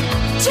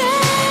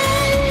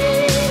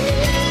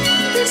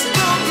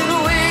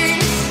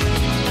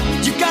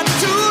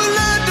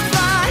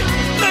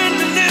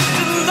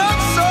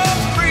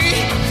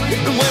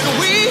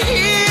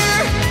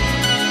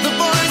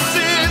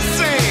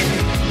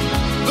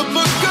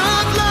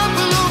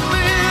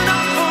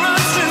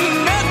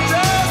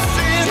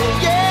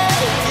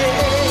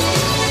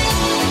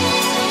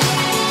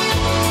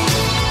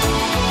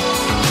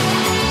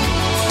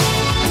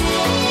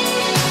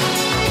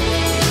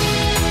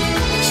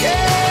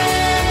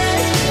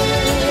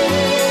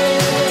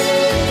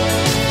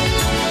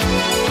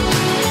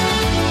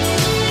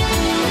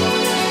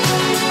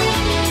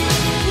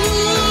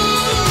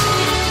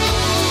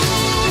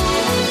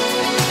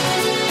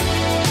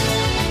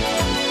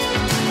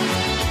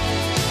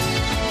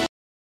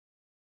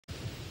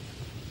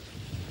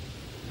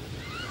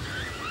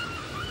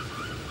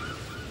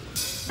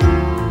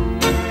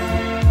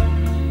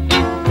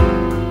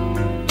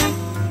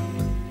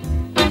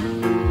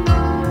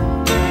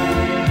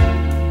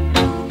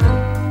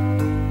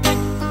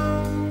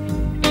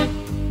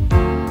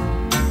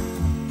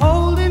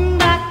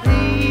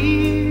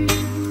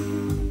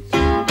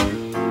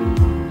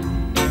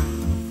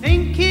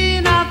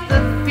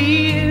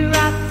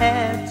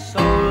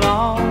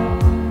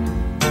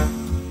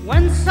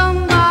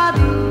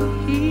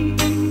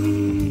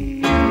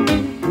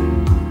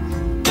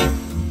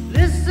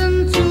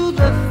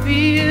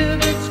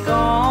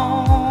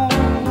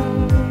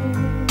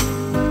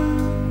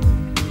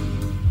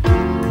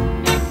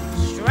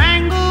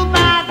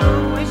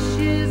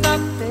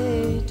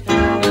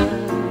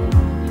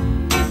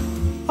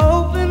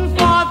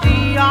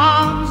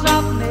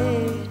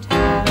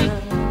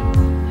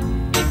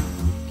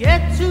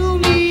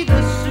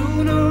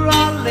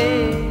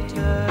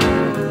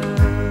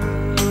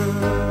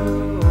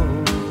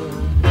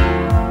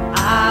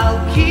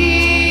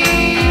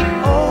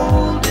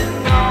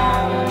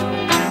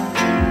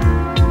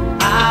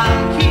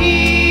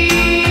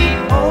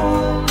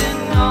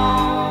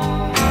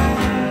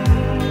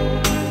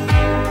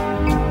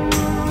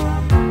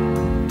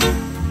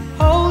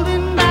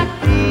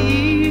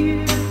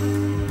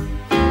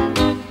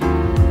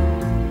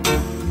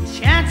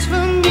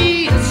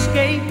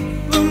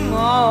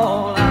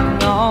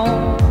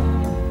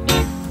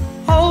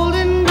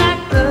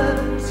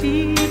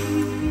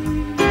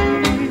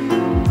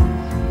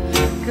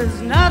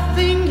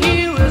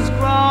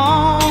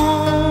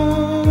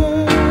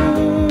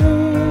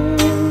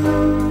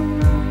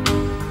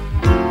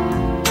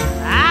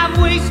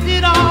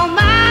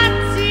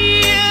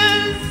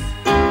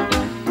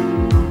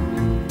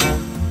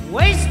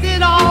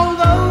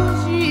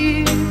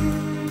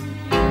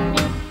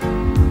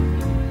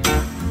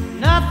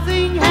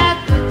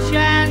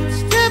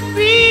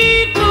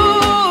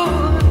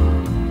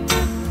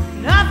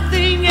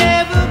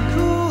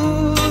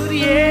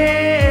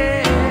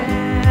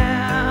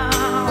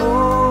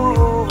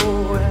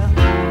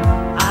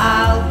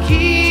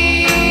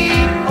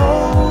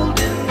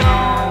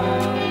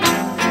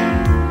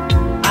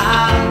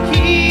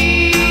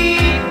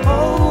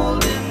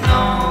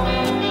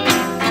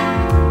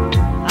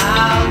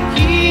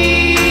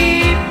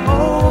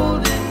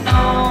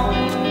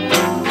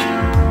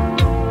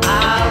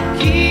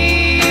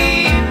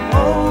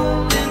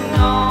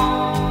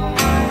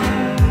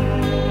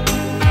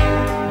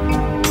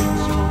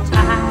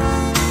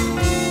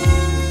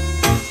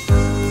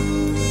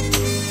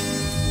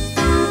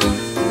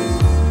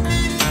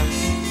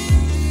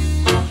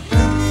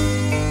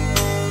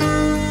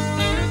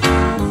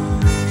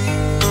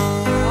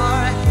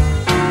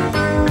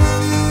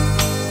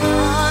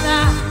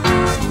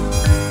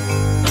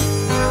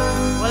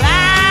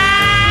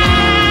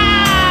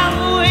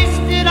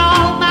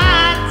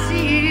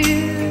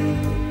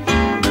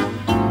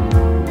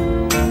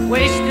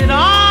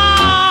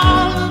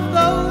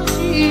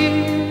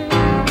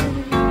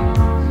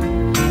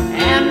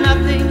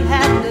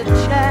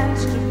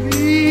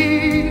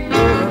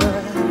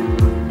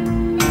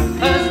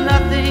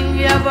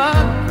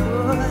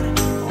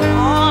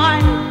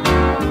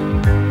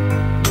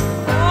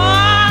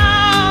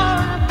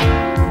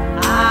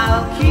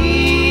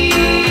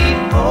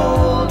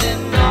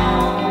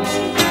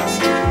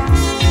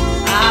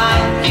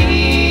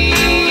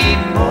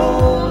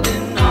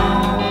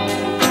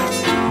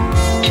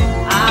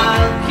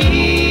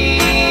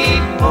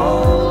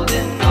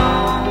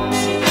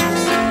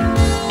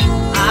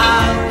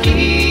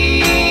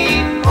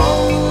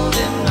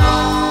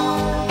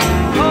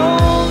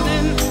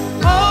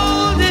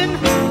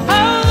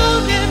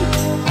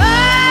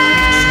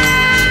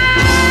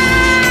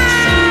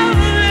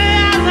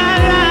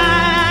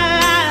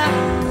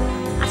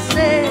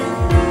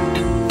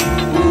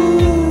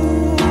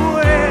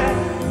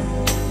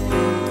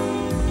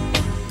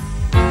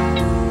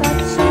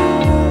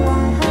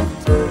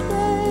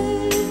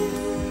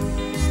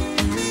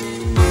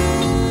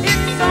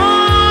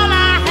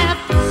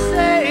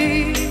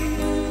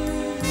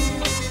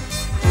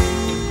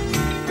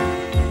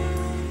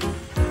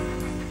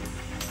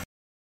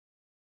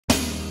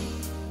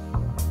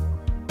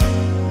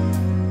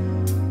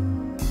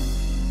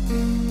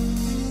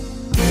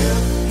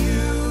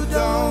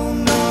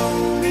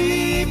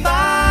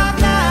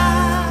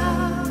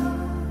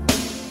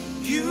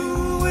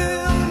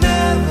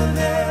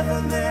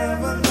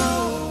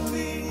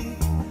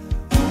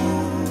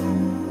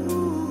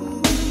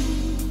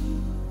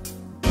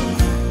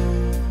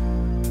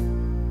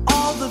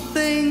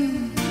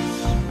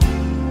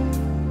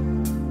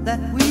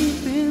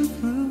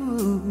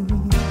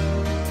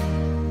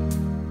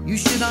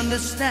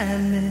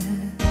 Understand me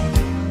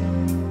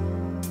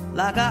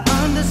like I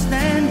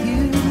understand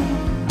you.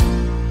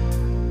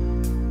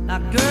 Now,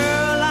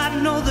 girl, I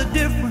know the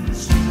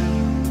difference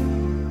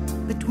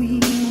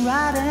between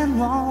right and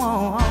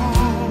wrong.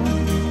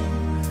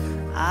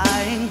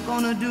 I ain't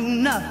gonna do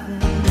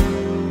nothing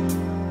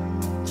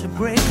to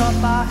break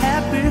up our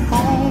happy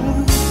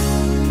home.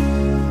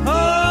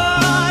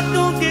 Oh,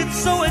 don't get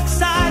so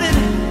excited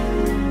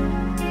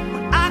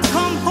when I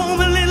come home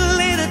a little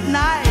late at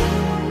night,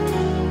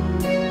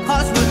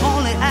 'cause we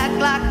only act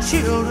like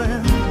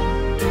children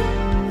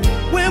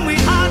when we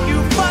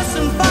argue, fuss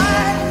and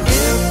fight.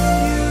 If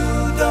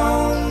you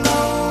don't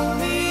know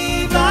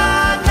me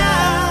by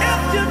now,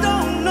 if you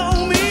don't know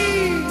me,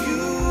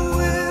 you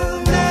will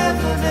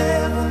never,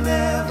 never,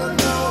 never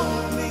know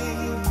me.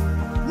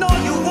 No,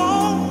 you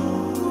won't.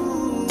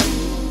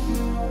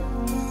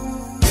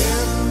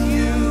 If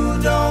you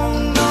don't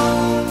know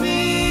me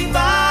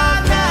by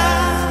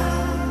now,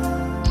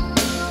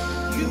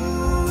 you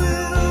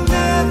will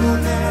never,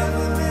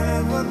 never,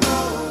 never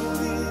know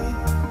me.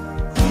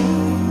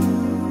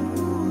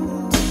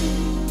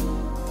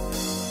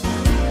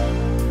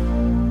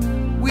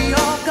 We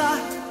all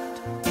got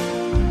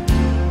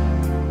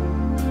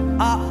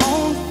our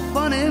own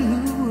funny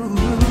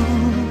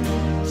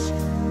moods.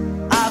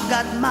 I've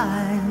got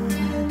mine.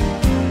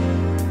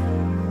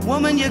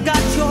 Woman, you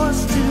got yours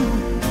too.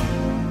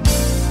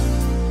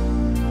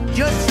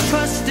 Just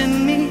trust in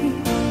me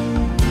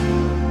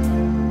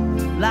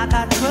like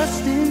I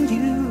trust in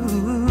you.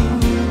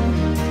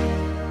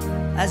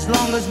 As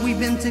long as we've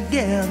been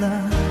together,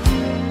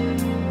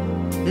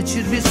 it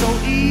should be so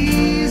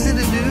easy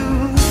to do.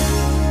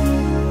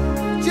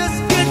 Just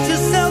get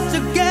yourself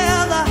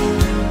together,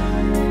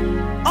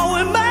 or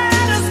we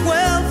might as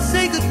well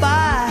say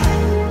goodbye.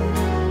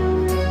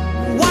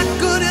 What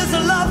good is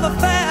a love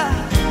affair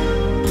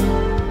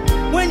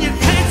when you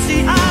can't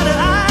see eye to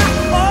eye?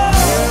 Oh,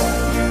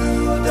 if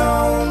you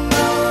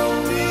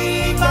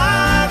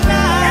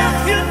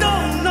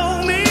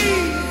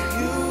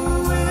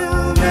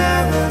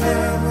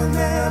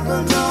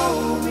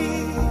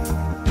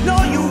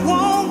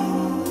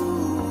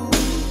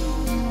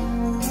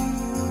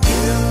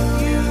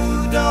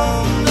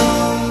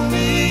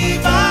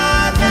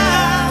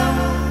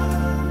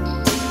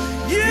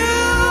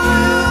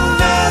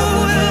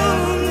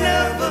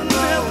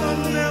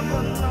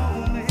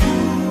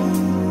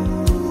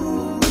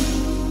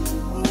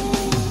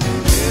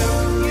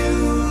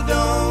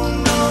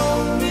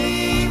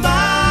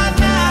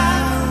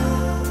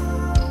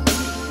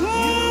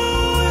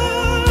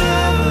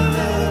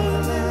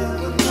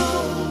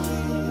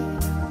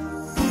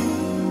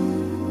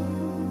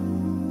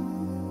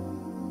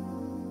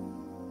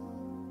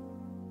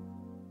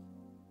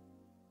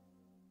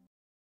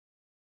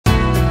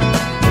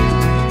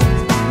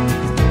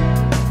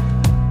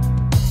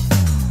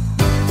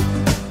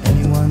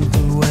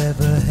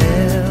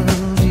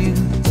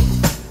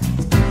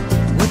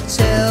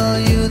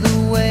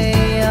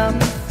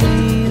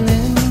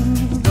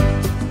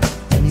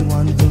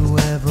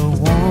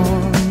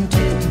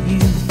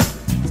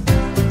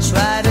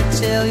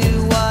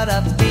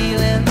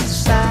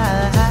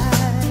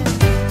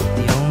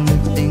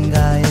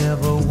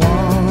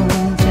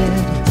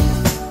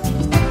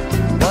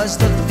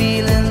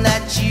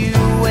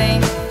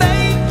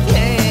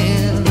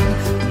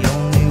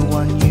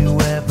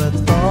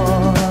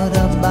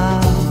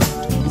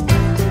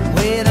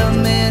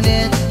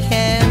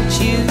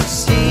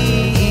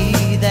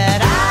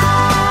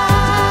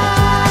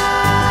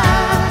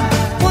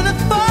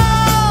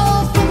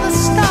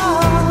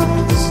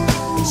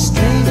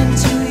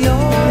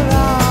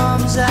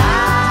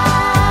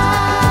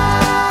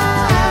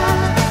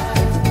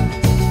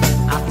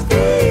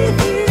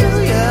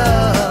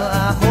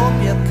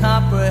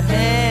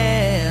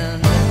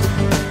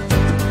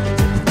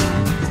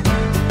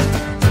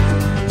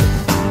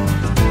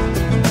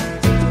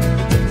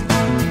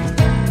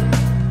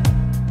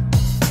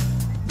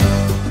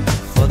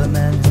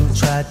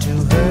tried to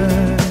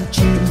hurt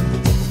you.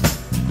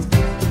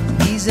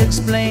 He's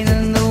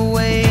explaining the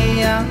way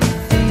I'm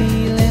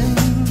feeling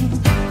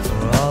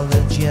for all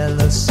the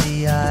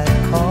jealousy I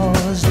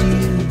caused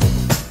you.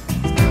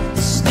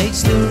 The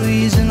snake's the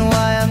reason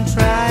why I'm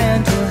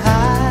trying to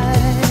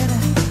hide.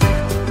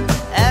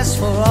 As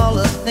for all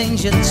the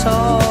things you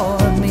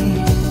taught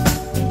me,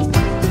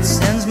 it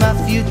sends my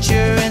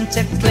future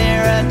into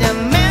clearer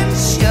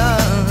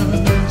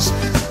dimensions.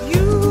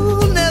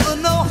 You'll never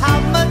know how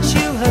much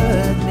you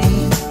hurt me.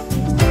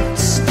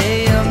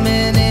 Stay a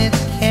minute,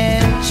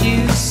 can't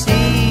you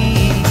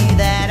see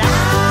that I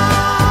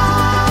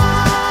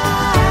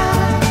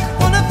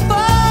wanna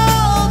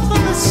fall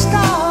from the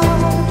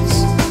stars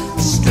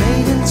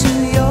straight into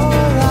your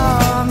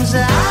arms?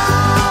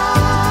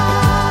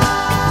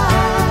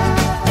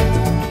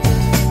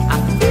 I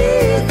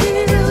feel you,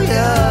 I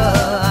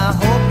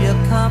hope you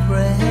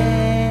comprehend.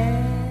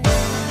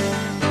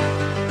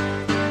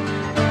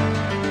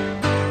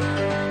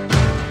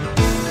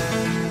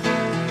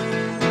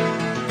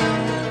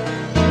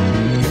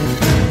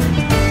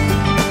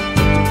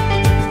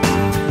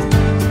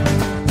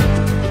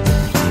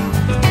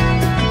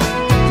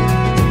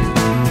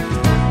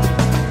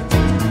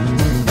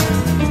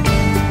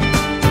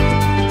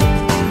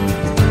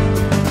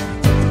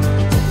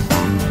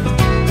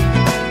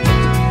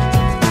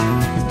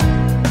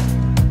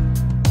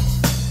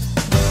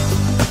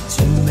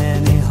 Too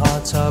many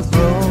hearts are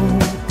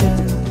broken.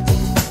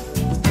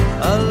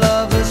 A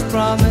lover's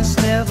promise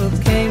never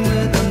came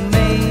with a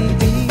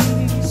maybe.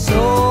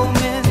 So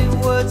many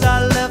words I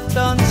left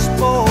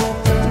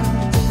unspoken.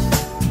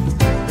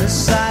 The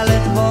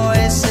silent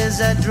voices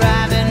are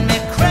driving me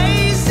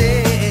crazy.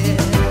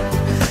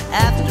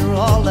 After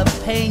all the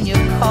pain you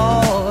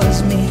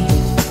caused me,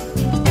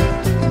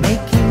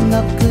 making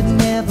up could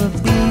never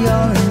be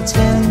your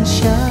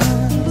intention.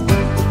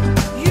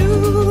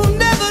 You'll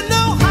never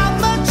know how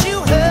much you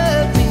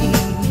hurt me.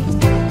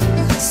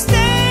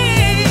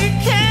 Stay,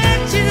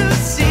 can't you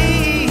see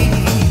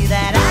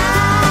that I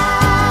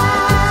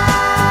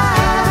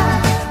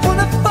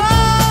wanna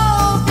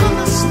fall from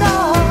the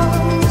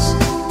stars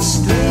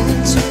straight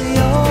into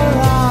your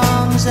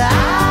arms? I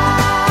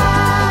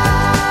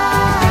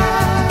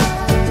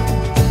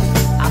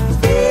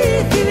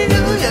feel you,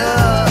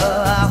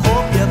 I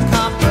hope you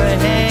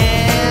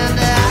comprehend.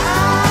 I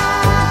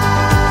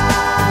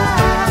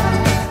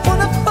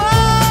wanna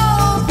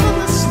fall from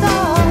the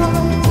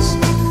stars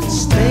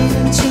straight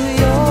into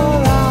your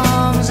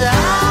arms. I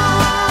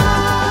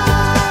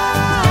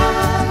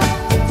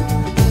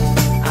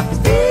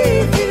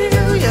feel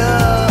you, I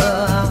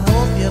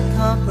hope you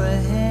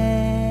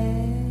comprehend.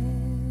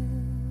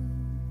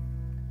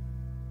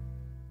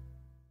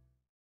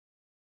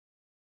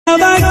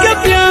 बाबा के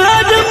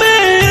प्यार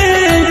में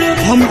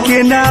हमके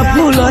ना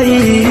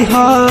भूलई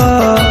हा।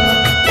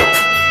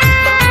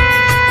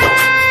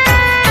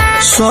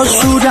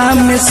 ससुरा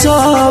में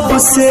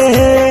सबसे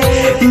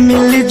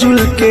मिलजुल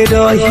के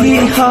रही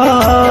हा।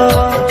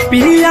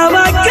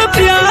 पियावा के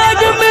प्यार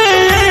में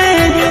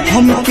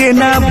हमके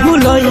ना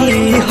भूलई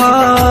हा।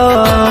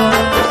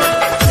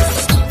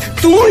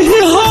 तू ही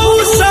हो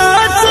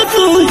सास,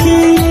 तू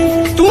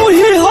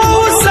ही हो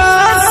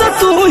सास,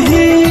 तू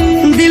ही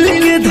दिल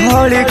के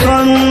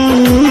धड़कन।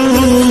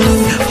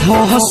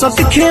 हंसत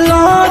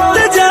खेलत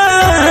जा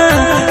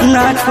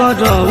ना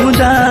करो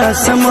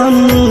उदास मन।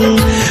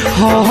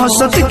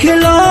 हंसत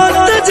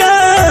खेलत जा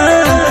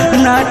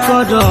ना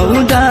करो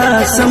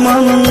उदास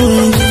मन।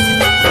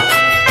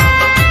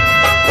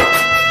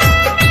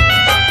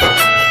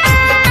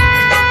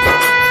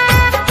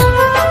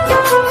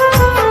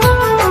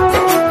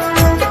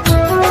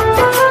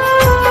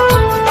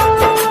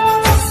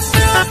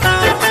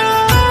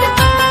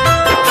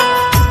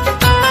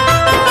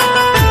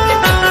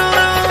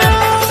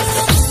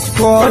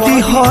 करी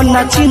हो न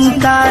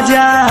चिंता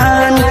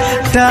जान,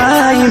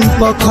 टाइम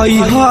पखई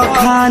हो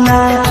खाना।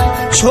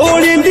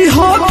 छोड़ दी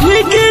हो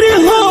फिक्र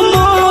हो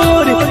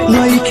मोर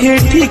नइखे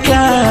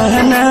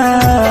ठिकाना।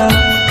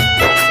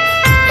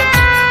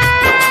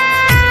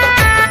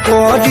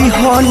 करी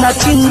हो न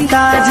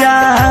चिंता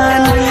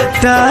जान,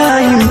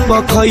 टाइम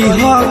पखई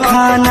हो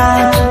खाना।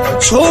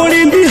 छोड़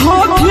दी हो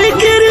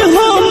फिक्र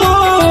हो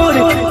मोर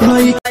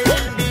नइखे।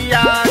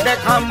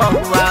 देखा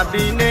महुआ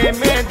बिने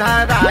में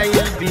धराई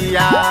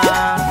बिया।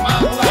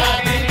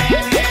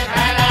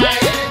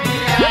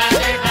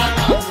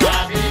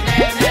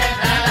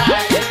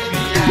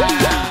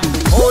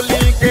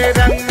 होली के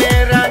रंग में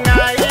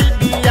रंगाई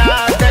बिया।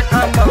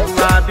 देखा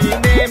महुआ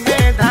बिने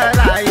में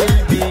धराई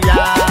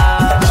बिया।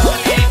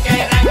 होली के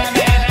रंग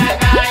में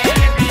रंगाई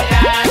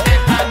बिया।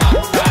 देखा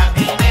महुआ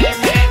बिने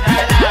में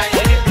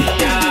धराई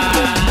बिया।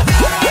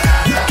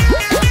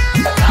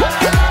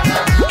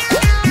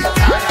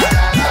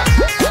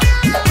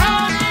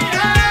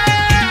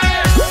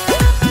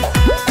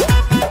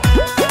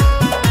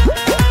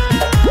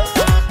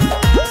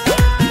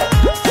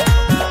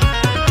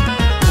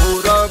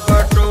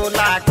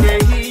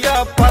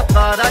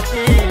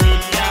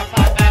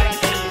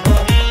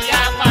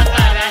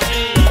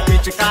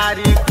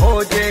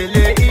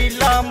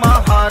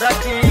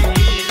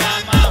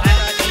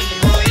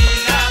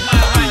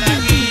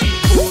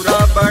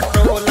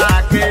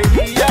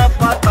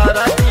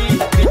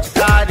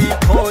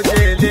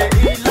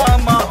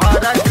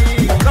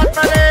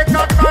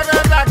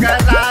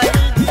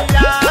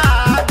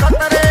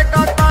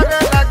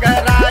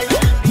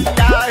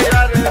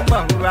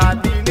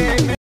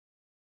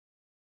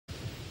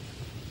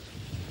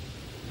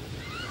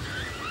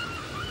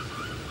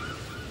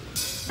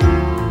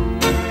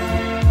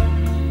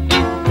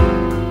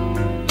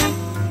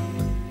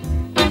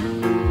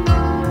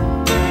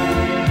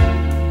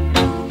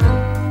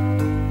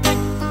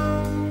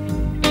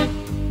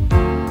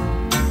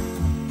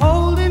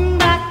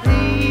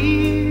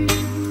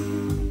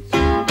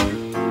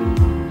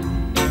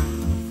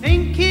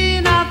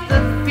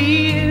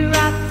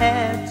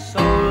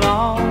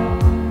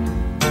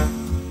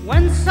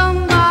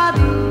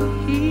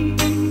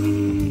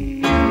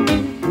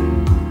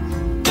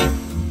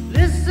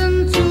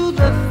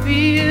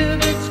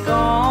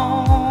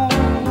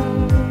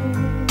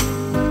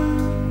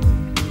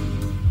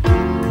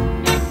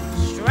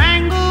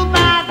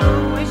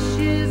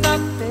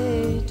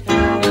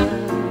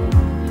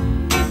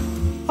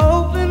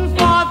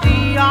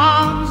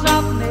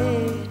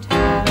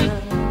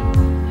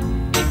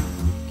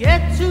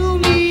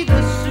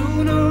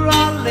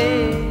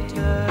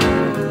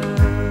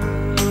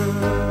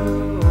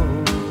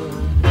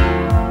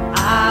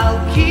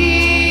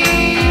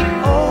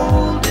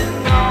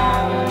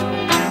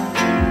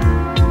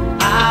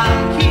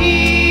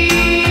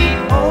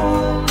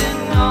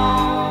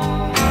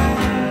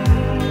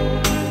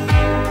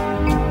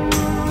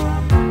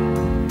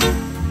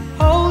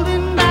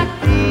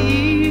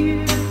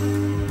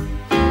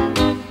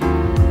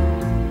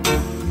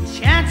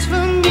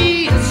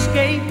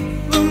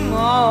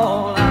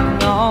 all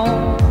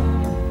alone,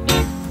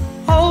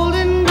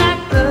 holding back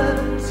the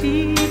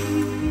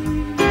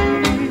tears,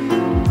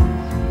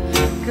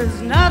 'cause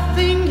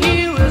nothing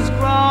here is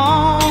grown.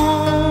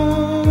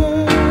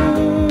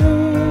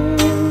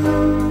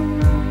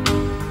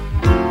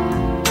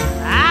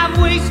 I've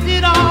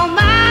wasted all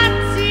my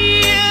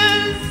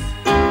tears,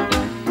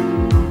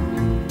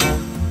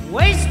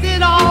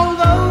 wasted all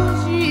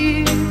those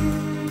years.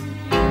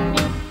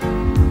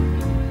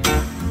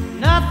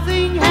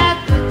 Nothing had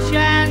the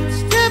chance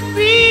to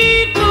be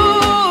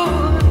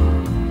good,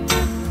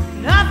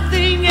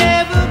 nothing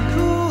ever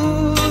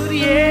could,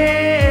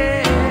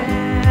 yeah.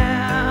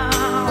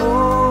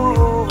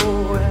 Oh,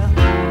 well,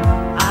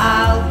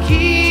 I'll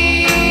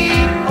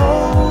keep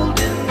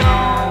holding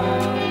on,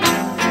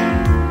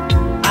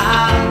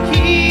 I'll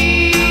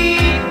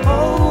keep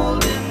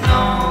holding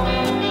on,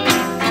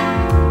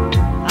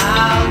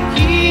 I'll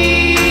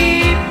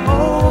keep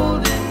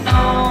holding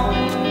on,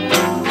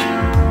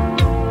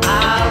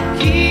 I'll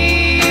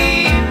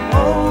keep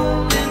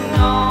holding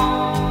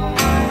on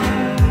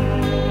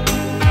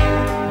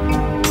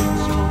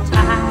so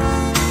tight.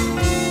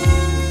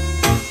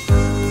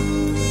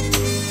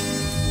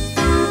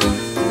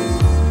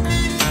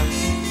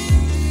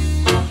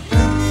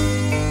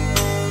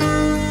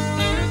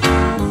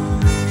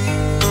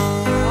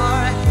 All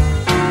right.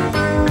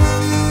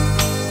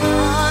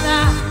 Oh,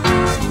 now.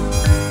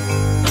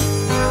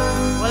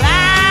 Well,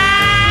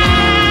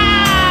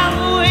 I've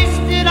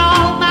wasted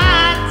all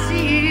my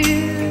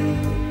tears,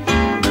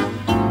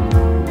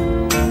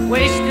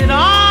 wasted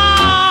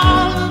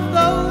all of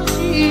those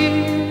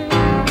years,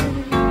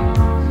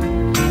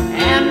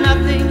 and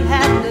nothing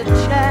had the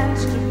chance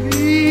to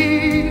be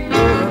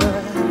good,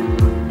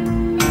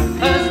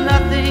 'cause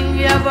nothing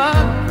ever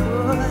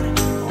could.